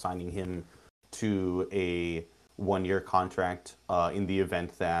could end up signing him to a one-year contract in the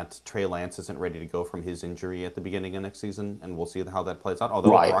event that Trey Lance isn't ready to go from his injury at the beginning of next season, and we'll see how that plays out.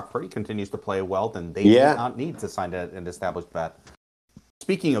 Although if Brock Purdy continues to play well, then they do not need to sign an established vet.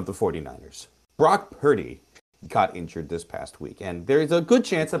 Speaking of the 49ers, Brock Purdy got injured this past week, and there's a good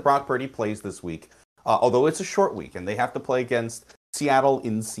chance that Brock Purdy plays this week, although it's a short week, and they have to play against Seattle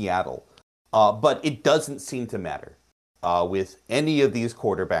in Seattle. But it doesn't seem to matter. With any of these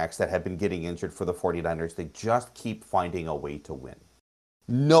quarterbacks that have been getting injured for the 49ers, they just keep finding a way to win.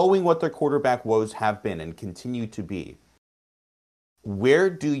 Knowing what their quarterback woes have been and continue to be,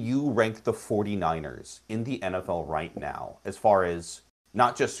 where do you rank the 49ers in the NFL right now as far as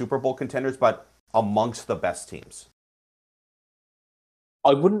not just Super Bowl contenders, but amongst the best teams?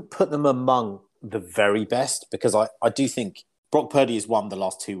 I wouldn't put them among the very best because I do think Brock Purdy has won the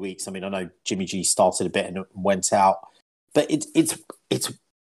last 2 weeks. I mean, I know Jimmy G started a bit and went out, but it's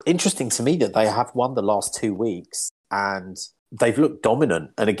interesting to me that they have won the last 2 weeks and they've looked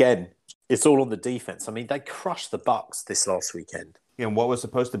dominant. And again, it's all on the defense. I mean, they crushed the Bucs this last weekend. And what was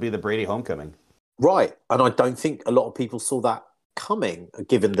supposed to be the Brady homecoming. Right. And I don't think a lot of people saw that coming,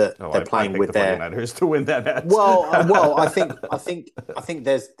 given that Oh, they're I playing picked with the their 49ers to win that match. well, I think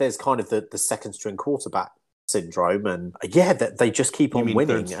there's kind of the second string quarterback syndrome, and that they just keep You on mean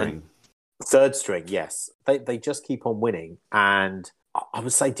winning. third string? And third string, yes, they just keep on winning, and I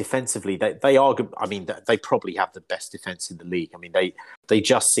would say defensively they are good. I mean, they probably have the best defense in the league. I mean, they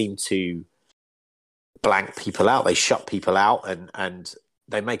just seem to blank people out. They shut people out, and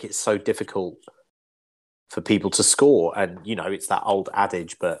they make it so difficult for people to score. And it's that old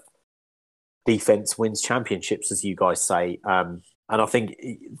adage, but defense wins championships, as you guys say. And I think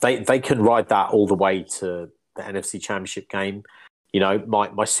they can ride that all the way to the NFC Championship game.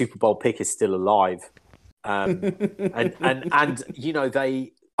 My Super Bowl pick is still alive. And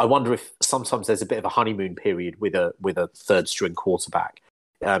I wonder if sometimes there's a bit of a honeymoon period with a third string quarterback.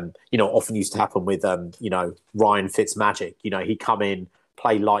 Often used to happen with Ryan Fitzmagic. He'd come in,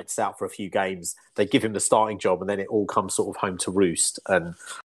 play lights out for a few games, they give him the starting job, and then it all comes sort of home to roost. And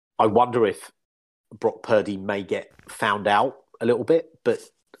I wonder if Brock Purdy may get found out a little bit, but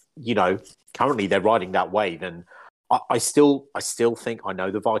currently they're riding that wave. And I still think, I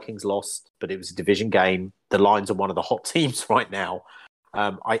know the Vikings lost, but it was a division game. The Lions are one of the hot teams right now.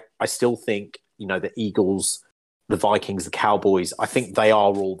 I still think the Eagles, the Vikings, the Cowboys, I think they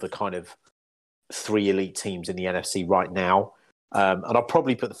are all the kind of three elite teams in the NFC right now. And I'll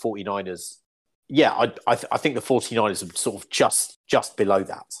probably put the 49ers. Yeah, I think the 49ers are sort of just below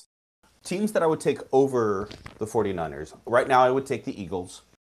that. Teams that I would take over the 49ers. Right now, I would take the Eagles.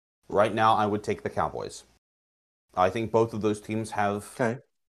 Right now, I would take the Cowboys. I think both of those teams have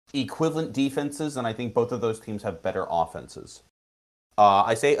equivalent defenses, and I think both of those teams have better offenses.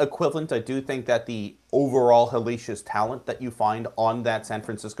 I say equivalent. I do think that the overall hellacious talent that you find on that San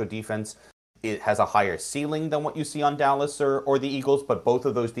Francisco defense, it has a higher ceiling than what you see on Dallas or the Eagles, but both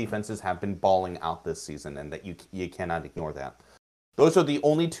of those defenses have been balling out this season, and that you cannot ignore that. Those are the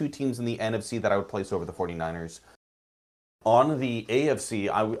only two teams in the NFC that I would place over the 49ers. On the AFC,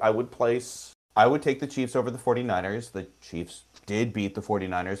 I would take the Chiefs over the 49ers. The Chiefs did beat the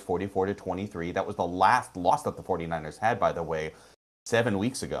 49ers 44-23. That was the last loss that the 49ers had, by the way, 7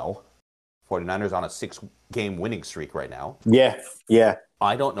 weeks ago. 49ers on a 6-game winning streak right now. Yeah.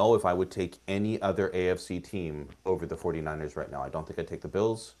 I don't know if I would take any other AFC team over the 49ers right now. I don't think I'd take the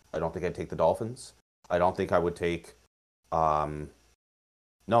Bills. I don't think I'd take the Dolphins. I don't think I would take...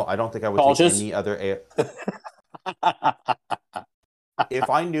 No, I don't think I would take any other... If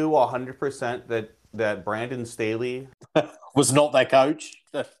I knew 100% that Brandon Staley... was not their coach...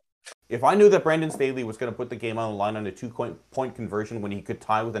 If I knew that Brandon Staley was going to put the game on the line on a 2-point conversion when he could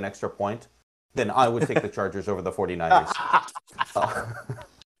tie with an extra point, then I would take the Chargers over the 49ers.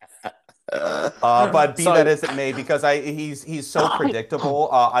 But be that as it may, because he's so predictable,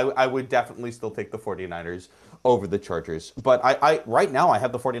 I would definitely still take the 49ers over the Chargers. But I right now I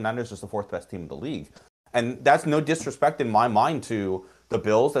have the 49ers as the fourth best team in the league. And that's no disrespect in my mind to the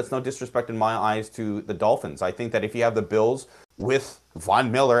Bills. That's no disrespect in my eyes to the Dolphins. I think that if you have the Bills with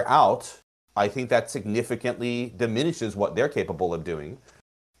Von Miller out, I think that significantly diminishes what they're capable of doing.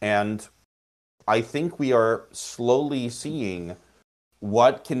 And I think we are slowly seeing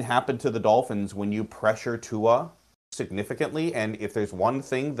what can happen to the Dolphins when you pressure Tua significantly. And if there's one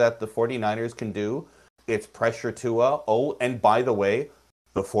thing that the 49ers can do, it's pressure Tua. Oh, and by the way,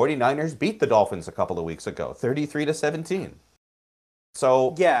 the 49ers beat the Dolphins a couple of weeks ago, 33-17.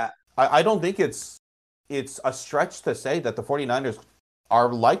 So yeah, I don't think it's a stretch to say that the 49ers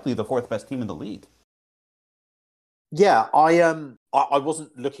are likely the fourth best team in the league. Yeah, I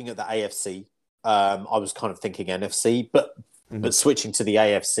wasn't looking at the AFC. I was kind of thinking NFC, but switching to the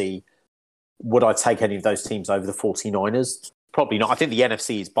AFC, would I take any of those teams over the 49ers? Probably not. I think the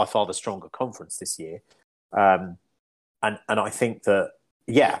NFC is by far the stronger conference this year. And I think that,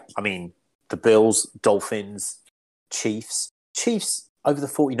 I mean, the Bills, Dolphins, Chiefs over the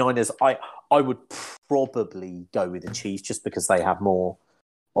 49ers, I would probably go with the Chiefs just because they have more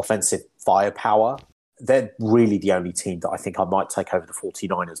offensive firepower. They're really the only team that I think I might take over the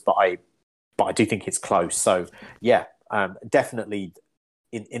 49ers, but I do think it's close. So, definitely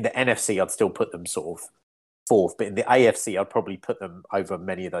in the NFC, I'd still put them sort of fourth, but in the AFC, I'd probably put them over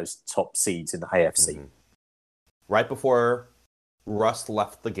many of those top seeds in the AFC. Mm-hmm. Right before Russ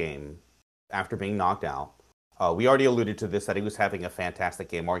left the game, after being knocked out, we already alluded to this, that he was having a fantastic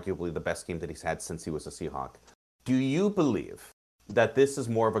game, arguably the best game that he's had since he was a Seahawk. Do you believe that this is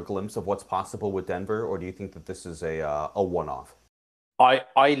more of a glimpse of what's possible with Denver, or do you think that this is a one-off? I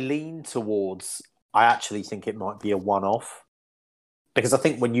lean towards, I actually think it might be a one-off, because I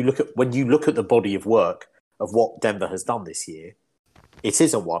think when you look at the body of work of what Denver has done this year, it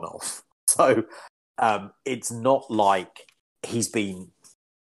is a one-off. So it's not like he's been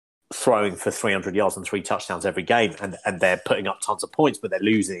throwing for 300 yards and 3 touchdowns every game, and they're putting up tons of points, but they're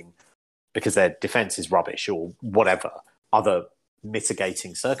losing because their defense is rubbish or whatever other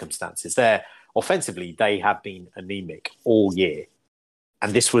mitigating circumstances. They're offensively, they have been anemic all year,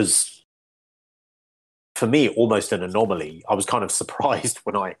 and this was, for me, almost an anomaly. I was kind of surprised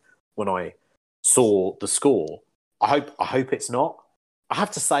when I saw the score. I hope it's not. I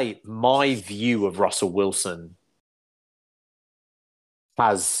have to say, my view of Russell Wilson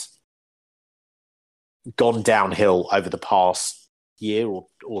has gone downhill over the past year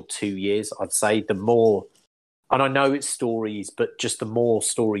or 2 years, I'd say. The more, and I know it's stories, but just the more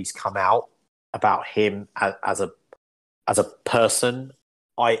stories come out about him as a person.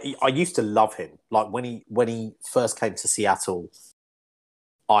 I used to love him. Like when he first came to Seattle,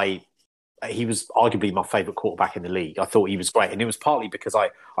 he was arguably my favourite quarterback in the league. I thought he was great, and it was partly because I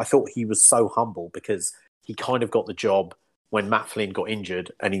thought he was so humble, because he kind of got the job when Matt Flynn got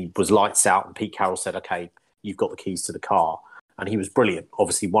injured and he was lights out, and Pete Carroll said, "Okay, you've got the keys to the car." And he was brilliant.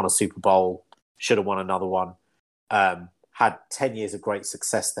 Obviously won a Super Bowl, should have won another one. Had 10 years of great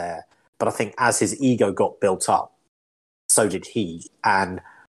success there. But I think as his ego got built up, so did he. And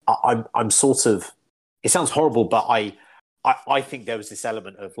I'm sort of, it sounds horrible, but I think there was this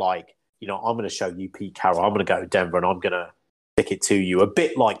element of like, I'm going to show you, Pete Carroll. I'm going to go to Denver and I'm going to stick it to you. A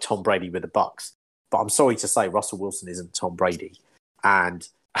bit like Tom Brady with the Bucks. But I'm sorry to say Russell Wilson isn't Tom Brady. And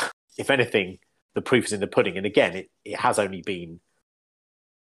if anything, the proof is in the pudding. And again, it has only been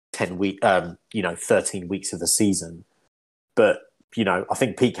 13 weeks of the season. But, I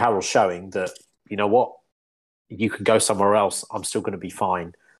think Pete Carroll's showing that, you know what, you can go somewhere else. I'm still going to be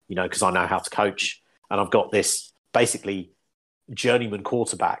fine, because I know how to coach. And I've got this basically journeyman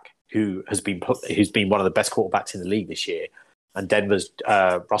quarterback who's been one of the best quarterbacks in the league this year. And Denver's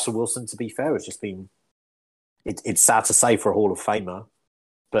Russell Wilson, to be fair, has just been, it's sad to say for a Hall of Famer,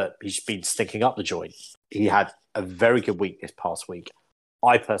 but he's been stinking up the joint. He had a very good week this past week.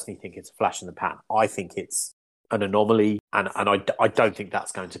 I personally think it's a flash in the pan. I think it's an anomaly, and I don't think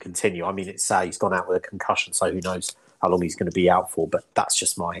that's going to continue. I mean, it's sad he's gone out with a concussion, so who knows how long he's going to be out for, but that's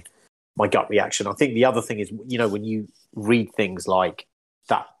just my gut reaction. I think the other thing is, when you read things like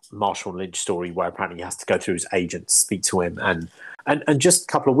that Marshawn Lynch story where apparently he has to go through his agent to speak to him, and just a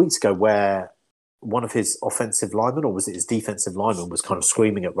couple of weeks ago where one of his offensive linemen, or was it his defensive lineman, was kind of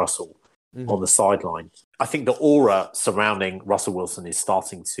screaming at Russell on the sideline. I think the aura surrounding Russell Wilson is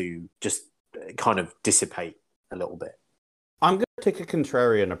starting to just kind of dissipate a little bit. I'm going to take a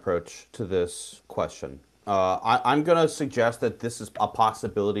contrarian approach to this question. I'm going to suggest that this is a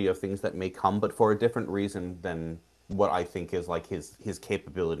possibility of things that may come, but for a different reason than what I think is like his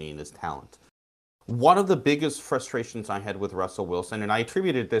capability and his talent. One of the biggest frustrations I had with Russell Wilson, and I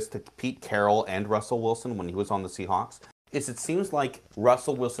attributed this to Pete Carroll and Russell Wilson when he was on the Seahawks, is it seems like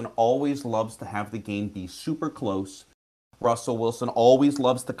Russell Wilson always loves to have the game be super close. Russell Wilson always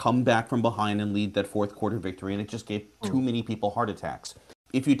loves to come back from behind and lead that fourth quarter victory, and it just gave too many people heart attacks.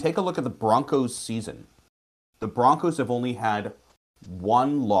 If you take a look at the Broncos season, the Broncos have only had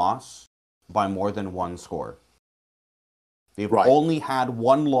one loss by more than one score. They've only had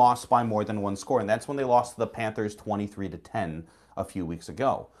one loss by more than one score, and that's when they lost to the Panthers 23-10 a few weeks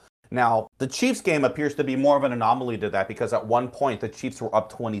ago. Now, the Chiefs game appears to be more of an anomaly to that, because at one point the Chiefs were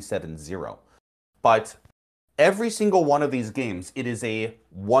up 27-0. But every single one of these games, it is a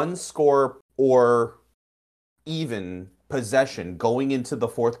one score or even possession going into the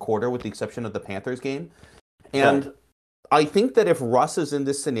fourth quarter, with the exception of the Panthers game. And I think that if Russ is in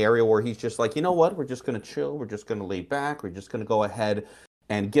this scenario where he's just like, you know what, we're just going to chill, we're just going to lay back, we're just going to go ahead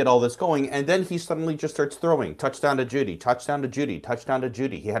and get all this going, and then he suddenly just starts throwing. Touchdown to Jeudy, touchdown to Jeudy, touchdown to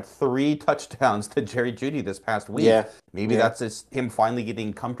Jeudy. He had 3 touchdowns to Jerry Jeudy this past week. Maybe that's just him finally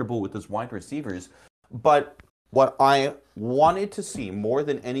getting comfortable with his wide receivers. But what I wanted to see more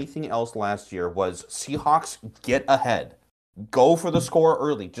than anything else last year was Seahawks get ahead. Go for the score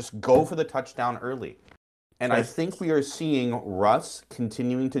early. Just go for the touchdown early. And I think we are seeing Russ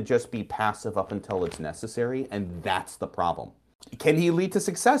continuing to just be passive up until it's necessary, and that's the problem. Can he lead to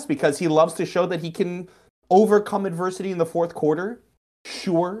success? Because he loves to show that he can overcome adversity in the fourth quarter.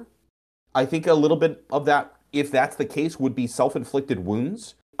 Sure. I think a little bit of that, if that's the case, would be self-inflicted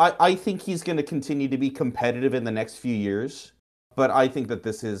wounds. I think he's going to continue to be competitive in the next few years, but I think that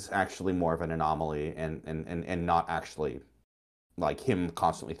this is actually more of an anomaly and not actually like him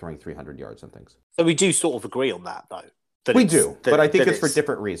constantly throwing 300 yards and things. So we do sort of agree on that, though. We do, but I think it's for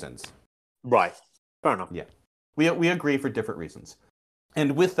different reasons. Right. Fair enough. Yeah. We agree for different reasons.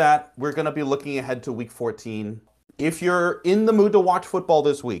 And with that, we're going to be looking ahead to Week 14. If you're in the mood to watch football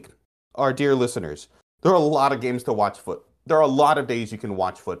this week, our dear listeners, there are a lot of games to watch there are a lot of days you can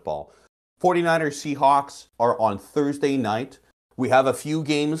watch football. 49ers Seahawks are on Thursday night. We have a few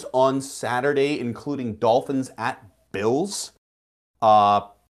games on Saturday, including Dolphins at Bills.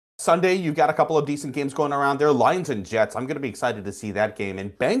 Sunday, you've got a couple of decent games going around there. Lions and Jets. I'm going to be excited to see that game.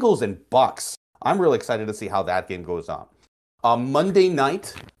 And Bengals and Bucks. I'm really excited to see how that game goes on. Monday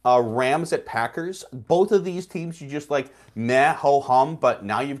night, Rams at Packers. Both of these teams, you just like, meh, ho-hum. But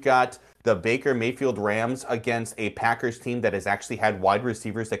now you've got the Baker Mayfield Rams against a Packers team that has actually had wide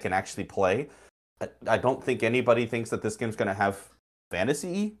receivers that can actually play. I don't think anybody thinks that this game's going to have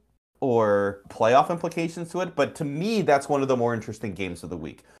fantasy or playoff implications to it. But to me, that's one of the more interesting games of the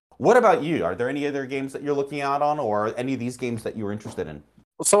week. What about you? Are there any other games that you're looking out on, or any of these games that you were interested in?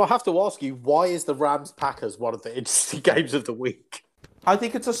 So I have to ask you, why is the Rams-Packers one of the interesting games of the week? I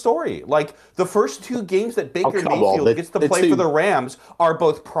think it's a story. Like, the first two games that Baker come Mayfield on. gets to play for the Rams are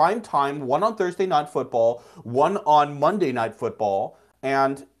both prime time, one on Thursday Night Football, one on Monday Night Football,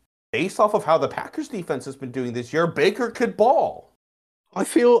 and based off of how the Packers defense has been doing this year, Baker could ball. I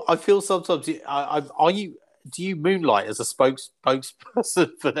feel sometimes. Do you moonlight as a spokesperson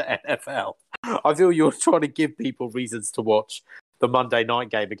for the NFL? I feel you're trying to give people reasons to watch the Monday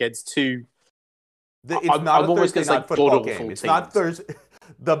night game against two. It's not a Thursday Night Football game. It's teams. not Thursday.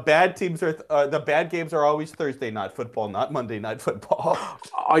 The bad teams are the bad games are always Thursday Night Football, not Monday Night Football.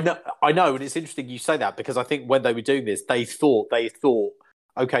 I know, and it's interesting you say that because I think when they were doing this, they thought,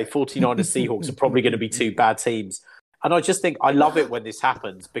 okay, 49ers Seahawks are probably going to be two bad teams. And I just think I love it when this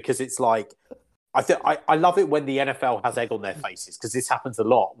happens because it's like I love it when the NFL has egg on their faces because this happens a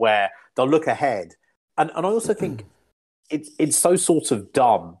lot where they'll look ahead, and I also think it's so sort of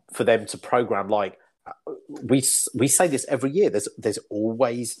dumb for them to program like we say this every year. There's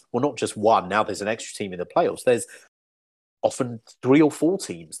always, well, not just one. Now there's an extra team in the playoffs. There's often 3 or 4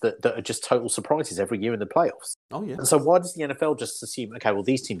 teams that are just total surprises every year in the playoffs. Oh, yeah. And so why does the NFL just assume, okay, well,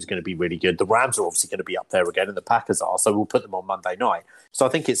 these teams are going to be really good. The Rams are obviously going to be up there again, and the Packers are, so we'll put them on Monday night. So I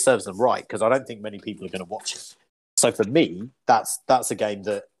think it serves them right, because I don't think many people are going to watch it. So for me, that's a game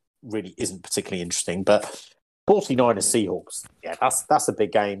that really isn't particularly interesting. But 49ers Seahawks, yeah, that's a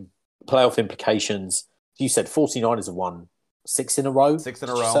big game. Playoff implications. You said 49ers have won 6 in a row? 6 in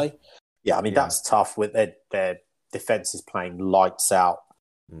a row. Yeah, I mean, that's tough with their defense is playing lights out.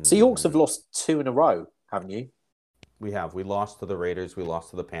 Seahawks have lost 2 in a row, haven't you? We have. We lost to the Raiders. We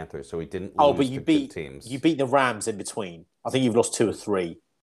lost to the Panthers. So we didn't lose but you to beat good teams. You beat the Rams in between. I think you've lost 2 or 3.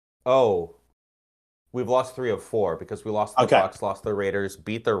 Oh, we've lost 3 of 4 because we lost to the Bucks, lost to the Raiders,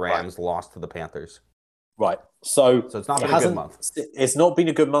 beat the Rams, lost to the Panthers. Right. So it's not been a good month. It's not been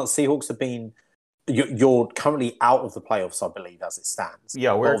a good month. Seahawks have been. You're currently out of the playoffs, I believe, as it stands.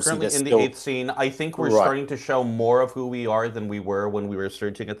 Yeah, we're currently in the 8th scene. I think we're starting to show more of who we are than we were when we were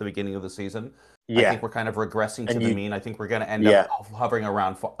surging at the beginning of the season. Yeah. I think we're kind of regressing to the mean. I think we're going to end up hovering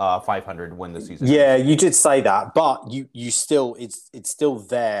around 500 when the season ends. You did say that, but you still it's still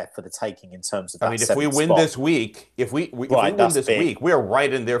there for the taking in terms of that. I mean, if we win this week, if we win this week, we're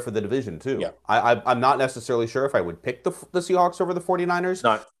right in there for the division too. Yeah. I'm not necessarily sure if I would pick the Seahawks over the 49ers.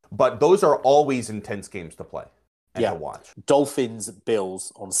 No. But those are always intense games to play and to watch. Dolphins,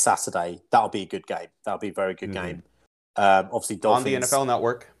 Bills on Saturday. That'll be a good game. That'll be a very good game. Obviously, Dolphins. On the NFL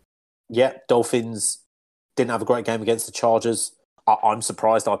Network. Yeah, Dolphins didn't have a great game against the Chargers. I'm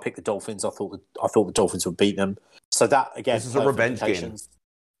surprised I picked the Dolphins. I thought the Dolphins would beat them. So that, again... This is a revenge game.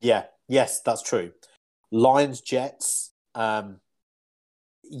 Yeah, yes, that's true. Lions, Jets. I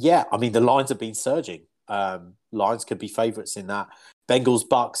mean, the Lions have been surging. Lions could be favourites in that. Bengals,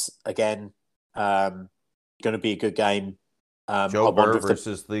 Bucks, again, going to be a good game. Joe Burrow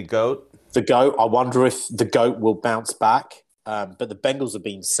versus the GOAT. The GOAT. I wonder if the GOAT will bounce back. But the Bengals have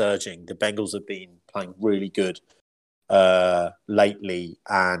been surging. The Bengals have been playing really good lately.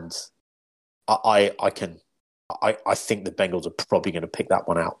 And I think the Bengals are probably going to pick that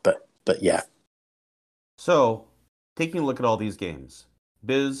one out. But yeah. So, taking a look at all these games.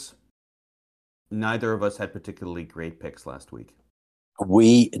 Biz, neither of us had particularly great picks last week.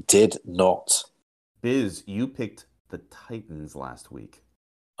 We did not. Biz, you picked the Titans last week.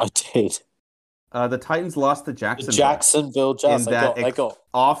 I did. The Titans lost to Jacksonville. Jacksonville, in that they got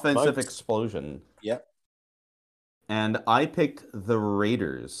offensive explosion. Yep. And I picked the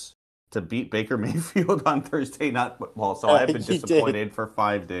Raiders to beat Baker Mayfield on Thursday Night Football. So I have been disappointed for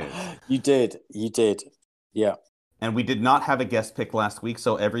 5 days. You did. Yeah. And we did not have a guest pick last week,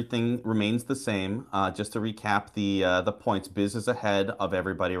 so everything remains the same. Just to recap the points, Biz is ahead of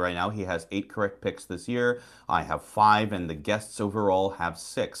everybody right now. He has 8 correct picks this year. I have 5, and the guests overall have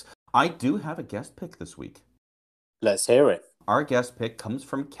 6. I do have a guest pick this week. Let's hear it. Our guest pick comes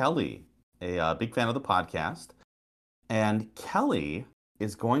from Kelly, a big fan of the podcast. And Kelly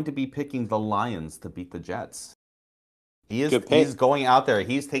is going to be picking the Lions to beat the Jets. Good pick. He's going out there.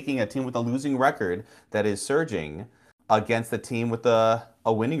 He's taking a team with a losing record that is surging against a team with a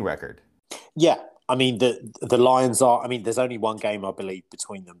winning record. Yeah, I mean the Lions are. I mean, there's only one game I believe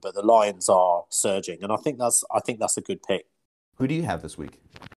between them, but the Lions are surging, and I think that's a good pick. Who do you have this week?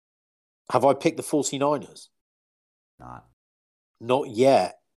 Have I picked the 49ers? Not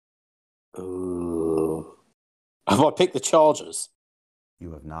yet. Ooh. Have I picked the Chargers?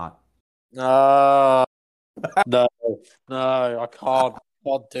 You have not. No, I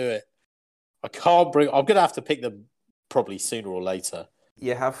can't do it. I can't bring. I'm gonna have to pick them probably sooner or later.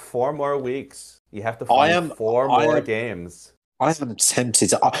 You have 4 more weeks. You have to find 4 more games. I am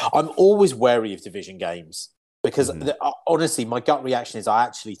tempted. I'm always wary of division games because honestly, my gut reaction is I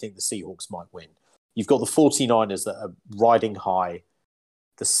actually think the Seahawks might win. You've got the 49ers that are riding high,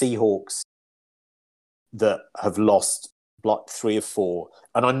 the Seahawks that have lost like 3 or 4.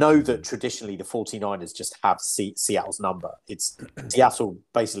 And I know that traditionally the 49ers just have Seattle's number. It's Seattle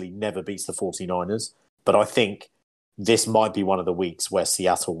basically never beats the 49ers, but I think this might be one of the weeks where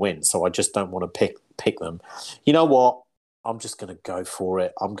Seattle wins. So I just don't want to pick them. You know what? I'm just going to go for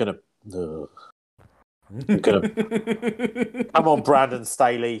it. I'm going to come on, Brandon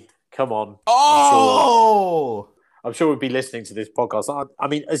Staley. Come on. Oh! I'm sure we'll be listening to this podcast. I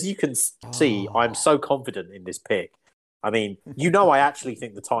mean, as you can see, I'm so confident in this pick. I mean, I actually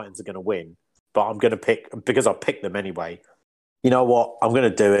think the Titans are going to win, but I'm going to pick, because I picked them anyway. You know what? I'm going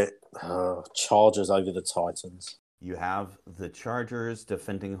to do it. Chargers over the Titans. You have the Chargers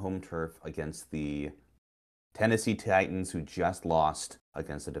defending home turf against the Tennessee Titans, who just lost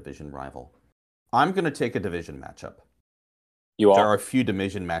against a division rival. I'm going to take a division matchup. You are? There are a few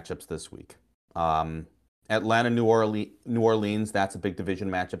division matchups this week. Atlanta, New Orleans, that's a big division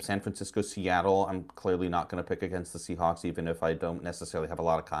matchup. San Francisco, Seattle, I'm clearly not going to pick against the Seahawks, even if I don't necessarily have a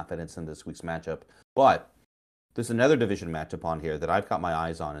lot of confidence in this week's matchup. But there's another division matchup on here that I've got my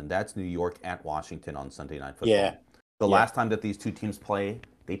eyes on, and that's New York at Washington on Sunday Night Football. Yeah. The last time that these two teams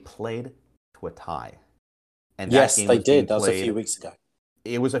they played to a tie. And yes, that game they did. That was a few weeks ago.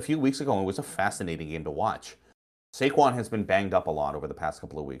 It was a few weeks ago, and it was a fascinating game to watch. Saquon has been banged up a lot over the past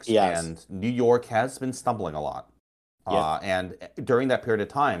couple of weeks, and New York has been stumbling a lot. Yeah. And during that period of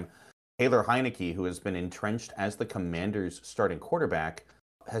time, Taylor Heineke, who has been entrenched as the Commanders' starting quarterback,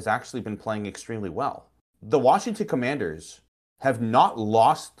 has actually been playing extremely well. The Washington Commanders have not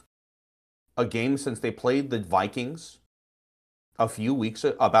lost a game since they played the Vikings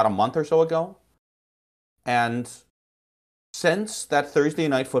about a month or so ago. And since that Thursday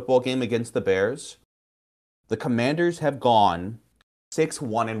night football game against the Bears, the Commanders have gone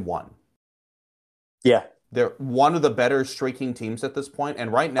 6-1-1. Yeah. They're one of the better streaking teams at this point,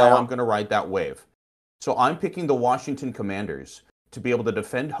 and right now I'm going to ride that wave. So I'm picking the Washington Commanders to be able to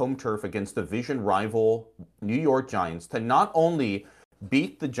defend home turf against division rival New York Giants, to not only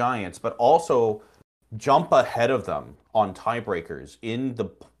beat the Giants, but also jump ahead of them on tiebreakers in the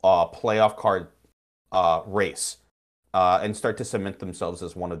playoff card race, and start to cement themselves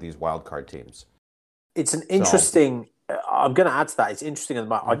as one of these wild card teams. It's an interesting. I'm going to add to that. It's interesting.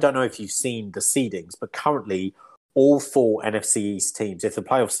 I don't know if you've seen the seedings, but currently, all 4 NFC East teams, if the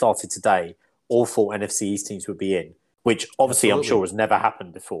playoffs started today, all 4 NFC East teams would be in. Which obviously I'm sure has never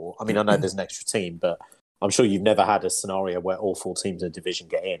happened before. I mean, I know there's an extra team, but I'm sure you've never had a scenario where all 4 teams in a division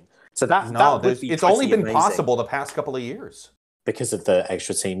get in. So that would be it's only been amazing possible the past couple of years because of the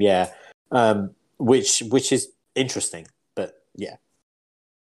extra team. Yeah, which is interesting, but yeah.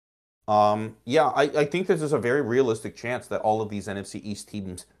 I think this is a very realistic chance that all of these NFC East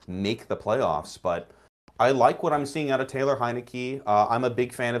teams make the playoffs, but I like what I'm seeing out of Taylor Heineke. I'm a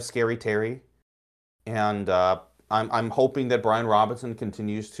big fan of Scary Terry, and I'm hoping that Brian Robinson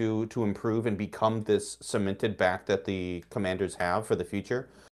continues to improve and become this cemented back that the Commanders have for the future.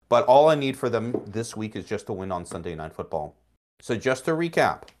 But all I need for them this week is just to win on Sunday Night Football. So just to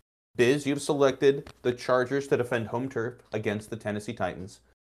recap, Biz, you've selected the Chargers to defend home turf against the Tennessee Titans.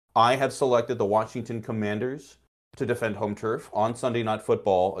 I have selected the Washington Commanders to defend home turf on Sunday Night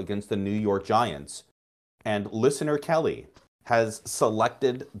Football against the New York Giants. And listener Kelly has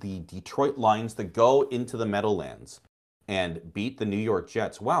selected the Detroit Lions to go into the Meadowlands and beat the New York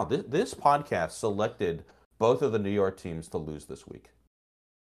Jets. Wow, this podcast selected both of the New York teams to lose this week.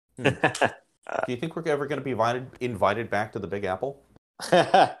 Do you think we're ever going to be invited back to the Big Apple?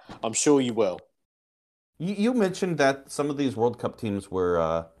 I'm sure you will. You mentioned that some of these World Cup teams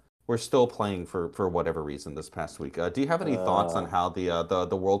were still playing for whatever reason this past week. Do you have any thoughts on how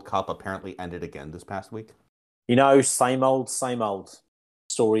the World Cup apparently ended again this past week? You know, same old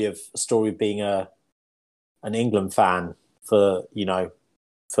story of being a an England fan for I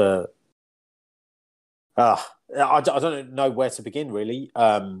don't know where to begin, really.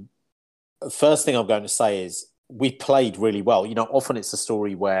 First thing I'm going to say is we played really well. Often it's a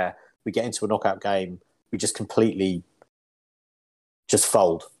story where we get into a knockout game, we just completely just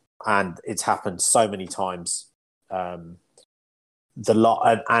fold. And it's happened so many times. And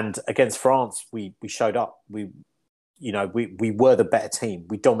against France, we showed up. We were the better team.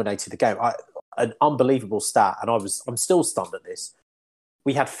 We dominated the game. An unbelievable stat, and I'm still stunned at this.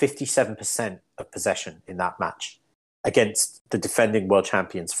 We had 57% of possession in that match against the defending world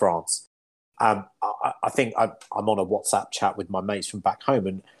champions, France. I think I'm on a WhatsApp chat with my mates from back home,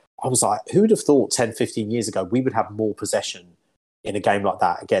 and I was like, who would have thought 10, 15 years ago we would have more possession in a game like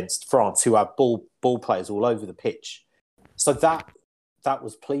that against France, who have ball players all over the pitch. So that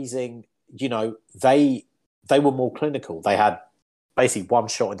was pleasing. They were more clinical. They had basically one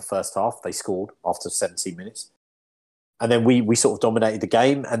shot in the first half. They scored after 17 minutes. And then we sort of dominated the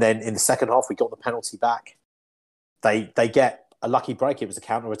game. And then in the second half, we got the penalty back. They get a lucky break. It was a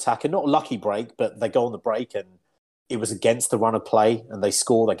counter-attack. And not a lucky break, but they go on the break and it was against the run of play and they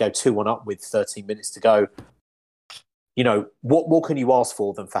score. They go 2-1 up with 13 minutes to go. What more can you ask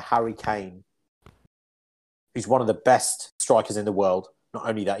for than for Harry Kane, who's one of the best strikers in the world? Not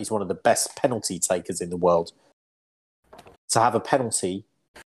only that, he's one of the best penalty takers in the world. To have a penalty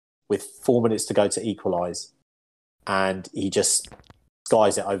with 4 minutes to go to equalise, and he just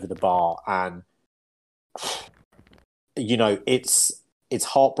skies it over the bar. And, it's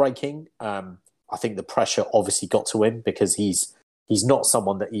heartbreaking. I think the pressure obviously got to him because he's not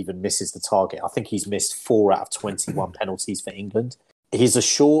someone that even misses the target. I think he's missed 4 out of 21 penalties for England. He's as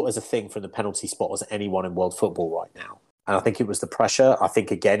sure as a thing from the penalty spot as anyone in world football right now. And I think it was the pressure. I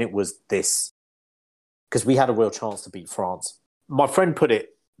think, again, it was this, because we had a real chance to beat France. My friend put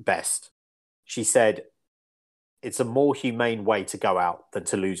it best. She said, it's a more humane way to go out than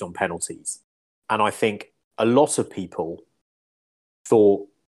to lose on penalties. And I think a lot of people thought,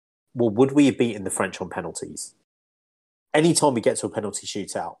 well, would we have beaten the French on penalties? Anytime we get to a penalty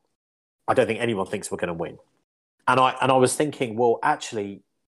shootout, I don't think anyone thinks we're going to win. And I was thinking, well, actually,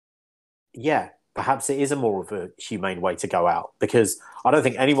 yeah, perhaps it is a more of a humane way to go out, because I don't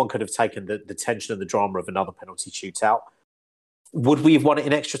think anyone could have taken the tension and the drama of another penalty shootout. Would we have won it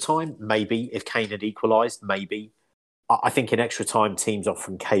in extra time? Maybe. If Kane had equalised, maybe. I think in extra time, teams are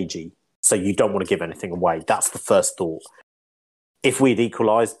from cagey, so you don't want to give anything away. That's the first thought. If we had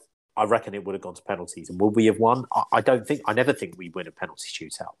equalised, I reckon it would have gone to penalties. And would we have won? I never think we win a penalty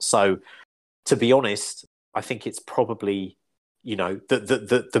shootout. So, to be honest, I think it's probably,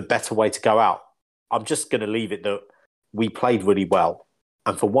 the better way to go out. I'm just going to leave it that we played really well.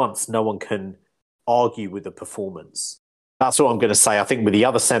 And for once, no one can argue with the performance. That's what I'm going to say. I think with the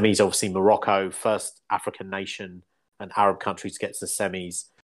other semis, obviously Morocco, first African nation and Arab countries gets the semis.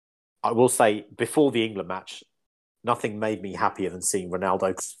 I will say, before the England match, nothing made me happier than seeing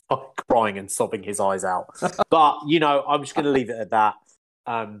Ronaldo crying and sobbing his eyes out. But, I'm just going to leave it at that.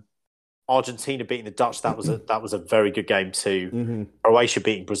 Argentina beating the Dutch, that was a very good game too. Mm-hmm. Croatia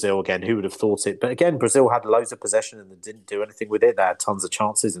beating Brazil again, who would have thought it? But again, Brazil had loads of possession and they didn't do anything with it. They had tons of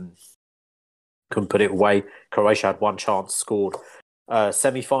chances and couldn't put it away. Croatia had one chance, scored.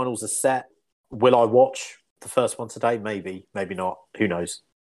 Semi-finals are set. Will I watch the first one today? Maybe, maybe not. Who knows?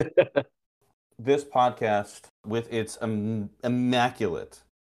 This podcast, with its immaculate,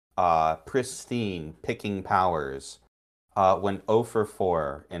 pristine picking powers, went 0 for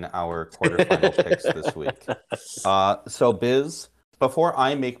 4 in our quarterfinal picks this week. So, Biz, before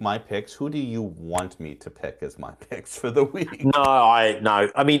I make my picks, who do you want me to pick as my picks for the week? No.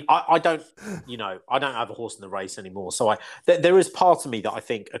 I mean, I don't. I don't have a horse in the race anymore. So there is part of me that I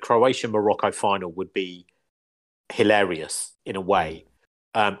think a Croatia-Morocco final would be hilarious in a way.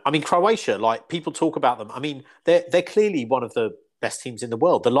 I mean, Croatia, like people talk about them. I mean, they're clearly one of the best teams in the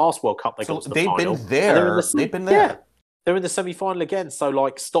world. The last World Cup they got to the final. They've been there. Yeah, they're in the semi-final again. So,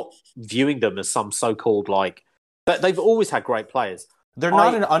 like, stop viewing them as some so-called like. But they've always had great players. They're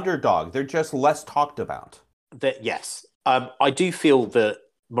not an underdog. They're just less talked about. Yes, I do feel that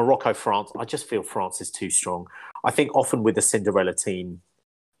Morocco, France. I just feel France is too strong. I think often with the Cinderella team,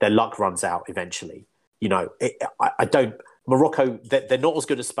 their luck runs out eventually. I don't. Morocco, they're not as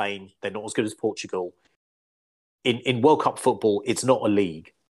good as Spain. They're not as good as Portugal. In World Cup football, it's not a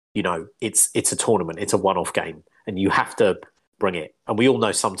league. It's a tournament. It's a one-off game, and you have to bring it. And we all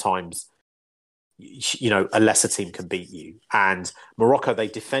know sometimes, a lesser team can beat you. And Morocco, they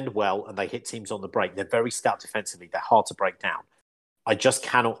defend well and they hit teams on the break. They're very stout defensively. They're hard to break down. I just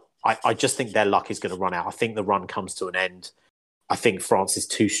cannot. I just think their luck is going to run out. I think the run comes to an end. I think France is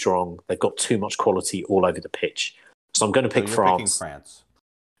too strong. They've got too much quality all over the pitch. So I'm going to pick you're France. picking France.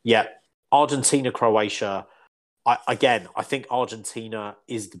 Yeah. Argentina, Croatia. I think Argentina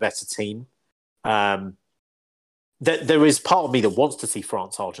is the better team. There is part of me that wants to see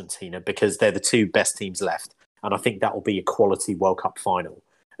France, Argentina, because they're the two best teams left. And I think that will be a quality World Cup final.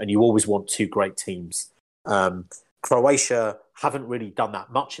 And you always want two great teams. Croatia haven't really done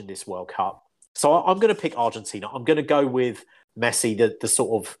that much in this World Cup. So I'm going to pick Argentina. I'm going to go with Messi, the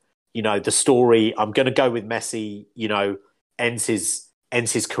sort of, the story. I'm going to go with Messi, ends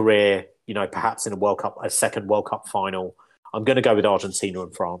his career, perhaps in a second World Cup final. I'm going to go with Argentina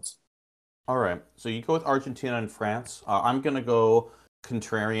and France. All right. So you go with Argentina and France. I'm going to go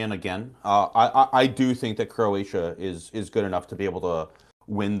contrarian again. I do think that Croatia is good enough to be able to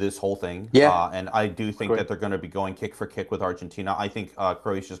win this whole thing. Yeah. And I do think that they're going to be going kick for kick with Argentina. I think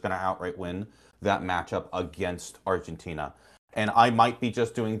Croatia is going to outright win that matchup against Argentina. And I might be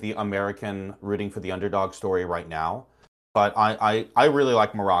just doing the American rooting for the underdog story right now. But I really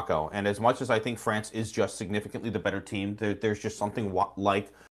like Morocco. And as much as I think France is just significantly the better team, there's just something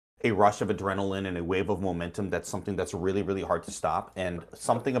like a rush of adrenaline and a wave of momentum that's something that's really, really hard to stop. And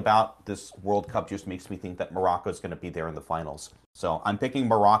something about this World Cup just makes me think that Morocco is going to be there in the finals. So I'm picking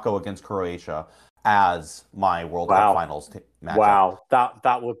Morocco against Croatia as my World Cup finals matchup. Wow,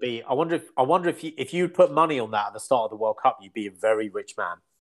 that would be. I wonder if you'd put money on that at the start of the World Cup, you'd be a very rich man.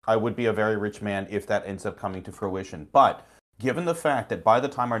 I would be a very rich man if that ends up coming to fruition. But given the fact that by the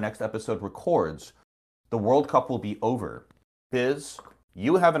time our next episode records, the World Cup will be over, Biz,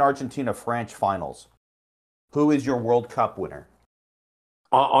 you have an Argentina-France finals. Who is your World Cup winner?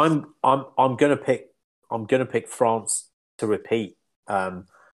 I'm gonna pick France to repeat.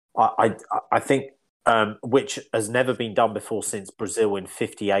 I think which has never been done before since Brazil in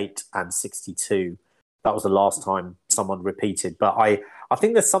 58 and 62. That was the last time someone repeated. But I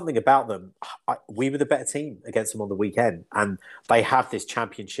think there's something about them. We were the better team against them on the weekend, and they have this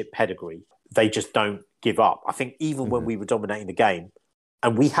championship pedigree. They just don't give up. I think even when we were dominating the game,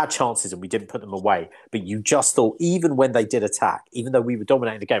 and we had chances and we didn't put them away, but you just thought, even when they did attack, even though we were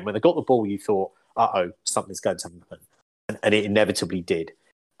dominating the game, when they got the ball, you thought, something's going to happen. And it inevitably did.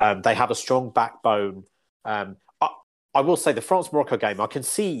 They have a strong backbone. I will say the France-Morocco game, I can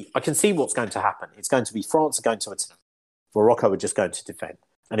see what's going to happen. It's going to be France are going to attack. Morocco are just going to defend.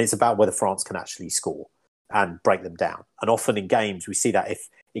 And it's about whether France can actually score and break them down. And often in games, we see that if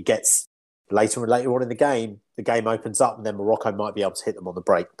it gets later and later on in the game opens up, and then Morocco might be able to hit them on the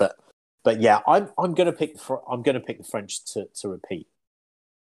break. But yeah, I'm going to pick the French to repeat.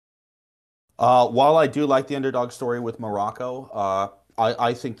 While I do like the underdog story with Morocco,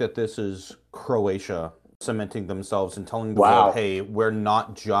 I think that this is Croatia cementing themselves and telling the world, hey, we're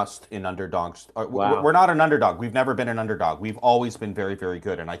not just an underdogs. We're not an underdog. We've never been an underdog. We've always been very, very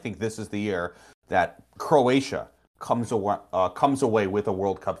good. And I think this is the year that Croatia comes away with a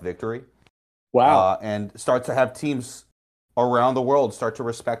World Cup victory. Wow. And start to have teams around the world start to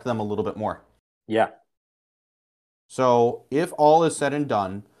respect them a little bit more. Yeah. So if all is said and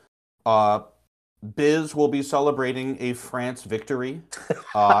done, Biz will be celebrating a France victory,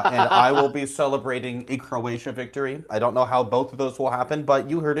 and I will be celebrating a Croatia victory. I don't know how both of those will happen, but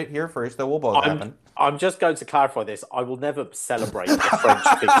you heard it here first. They will both happen. I'm just going to clarify this. I will never celebrate a French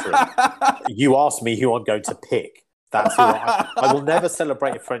victory. You asked me who I'm going to pick. That's who I will never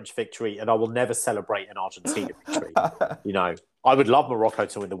celebrate a French victory, and I will never celebrate an Argentina victory. I would love Morocco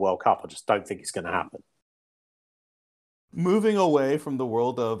to win the World Cup. I just don't think it's going to happen. Moving away from the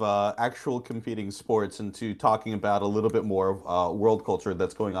world of actual competing sports into talking about a little bit more world culture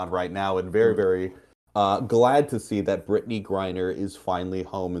that's going on right now, and very, very glad to see that Brittany Griner is finally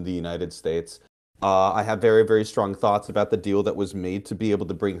home in the United States. I have very, very strong thoughts about the deal that was made to be able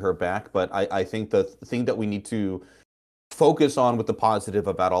to bring her back, but I think the thing that we need to focus on with the positive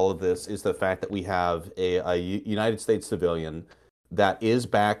about all of this is the fact that we have a United States civilian that is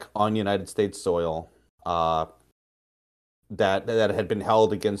back on United States soil, that had been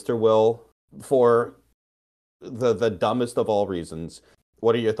held against her will for the dumbest of all reasons.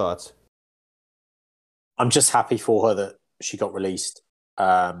 What are your thoughts? I'm just happy for her that she got released.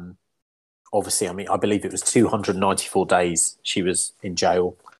 Obviously, I believe it was 294 days she was in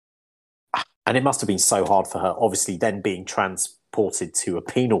jail. And it must have been so hard for her, obviously, then being transported to a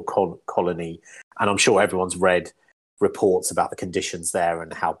penal colony. And I'm sure everyone's read reports about the conditions there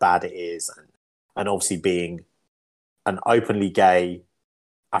and how bad it is. And obviously being an openly gay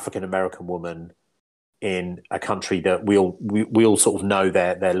African-American woman in a country that we all sort of know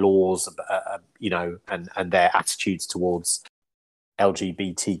their laws, and their attitudes towards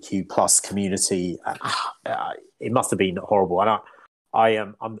LGBTQ plus community. It must have been horrible. And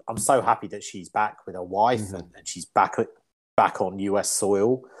I'm so happy that she's back with her wife and she's back on US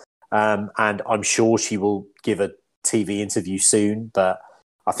soil. And I'm sure she will give a TV interview soon. But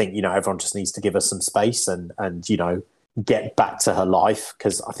I think, everyone just needs to give her some space and get back to her life,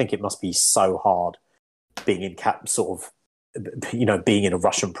 because I think it must be so hard being in being in a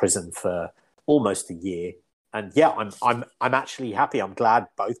Russian prison for almost a year. And yeah, I'm actually happy. I'm glad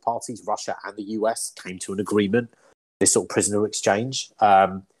both parties, Russia and the US, came to an agreement, this sort of prisoner exchange.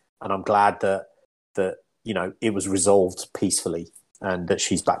 And I'm glad that it was resolved peacefully and that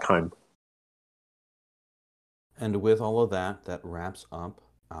she's back home. And with all of that, that wraps up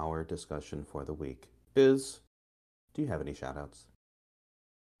our discussion for the week. Biz, do you have any shout outs?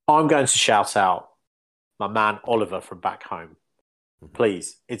 I'm going to shout out my man Oliver from back home.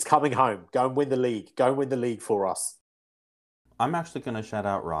 Please, it's coming home. Go and win the league. Go and win the league for us. I'm actually going to shout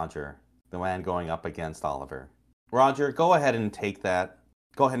out Roger, the man going up against Oliver. Roger, go ahead and take that.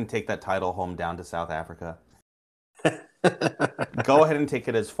 Go ahead and take that title home down to South Africa. Go ahead and take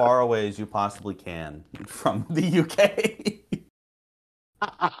it as far away as you possibly can from the UK.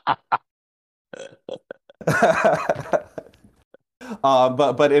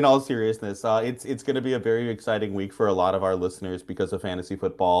 But in all seriousness, it's going to be a very exciting week for a lot of our listeners because of fantasy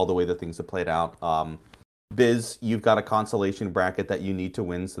football, the way that things have played out. Biz, you've got a consolation bracket that you need to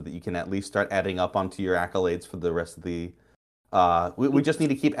win so that you can at least start adding up onto your accolades for the rest of the... we just need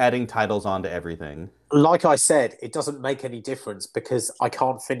to keep adding titles onto everything. Like I said, it doesn't make any difference because I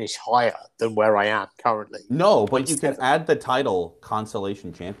can't finish higher than where I am currently. No, but you can add the title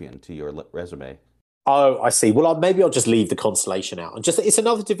consolation champion to your resume. Oh, I see. Well, maybe I'll just leave the consolation out. It's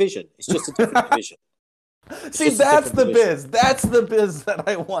another division. It's just a different division. See, that's the biz. That's the biz that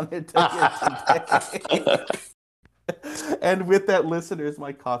I wanted to get today. And with that, listeners,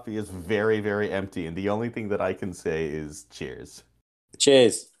 my coffee is very, very empty. And the only thing that I can say is cheers.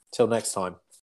 Cheers. Till next time.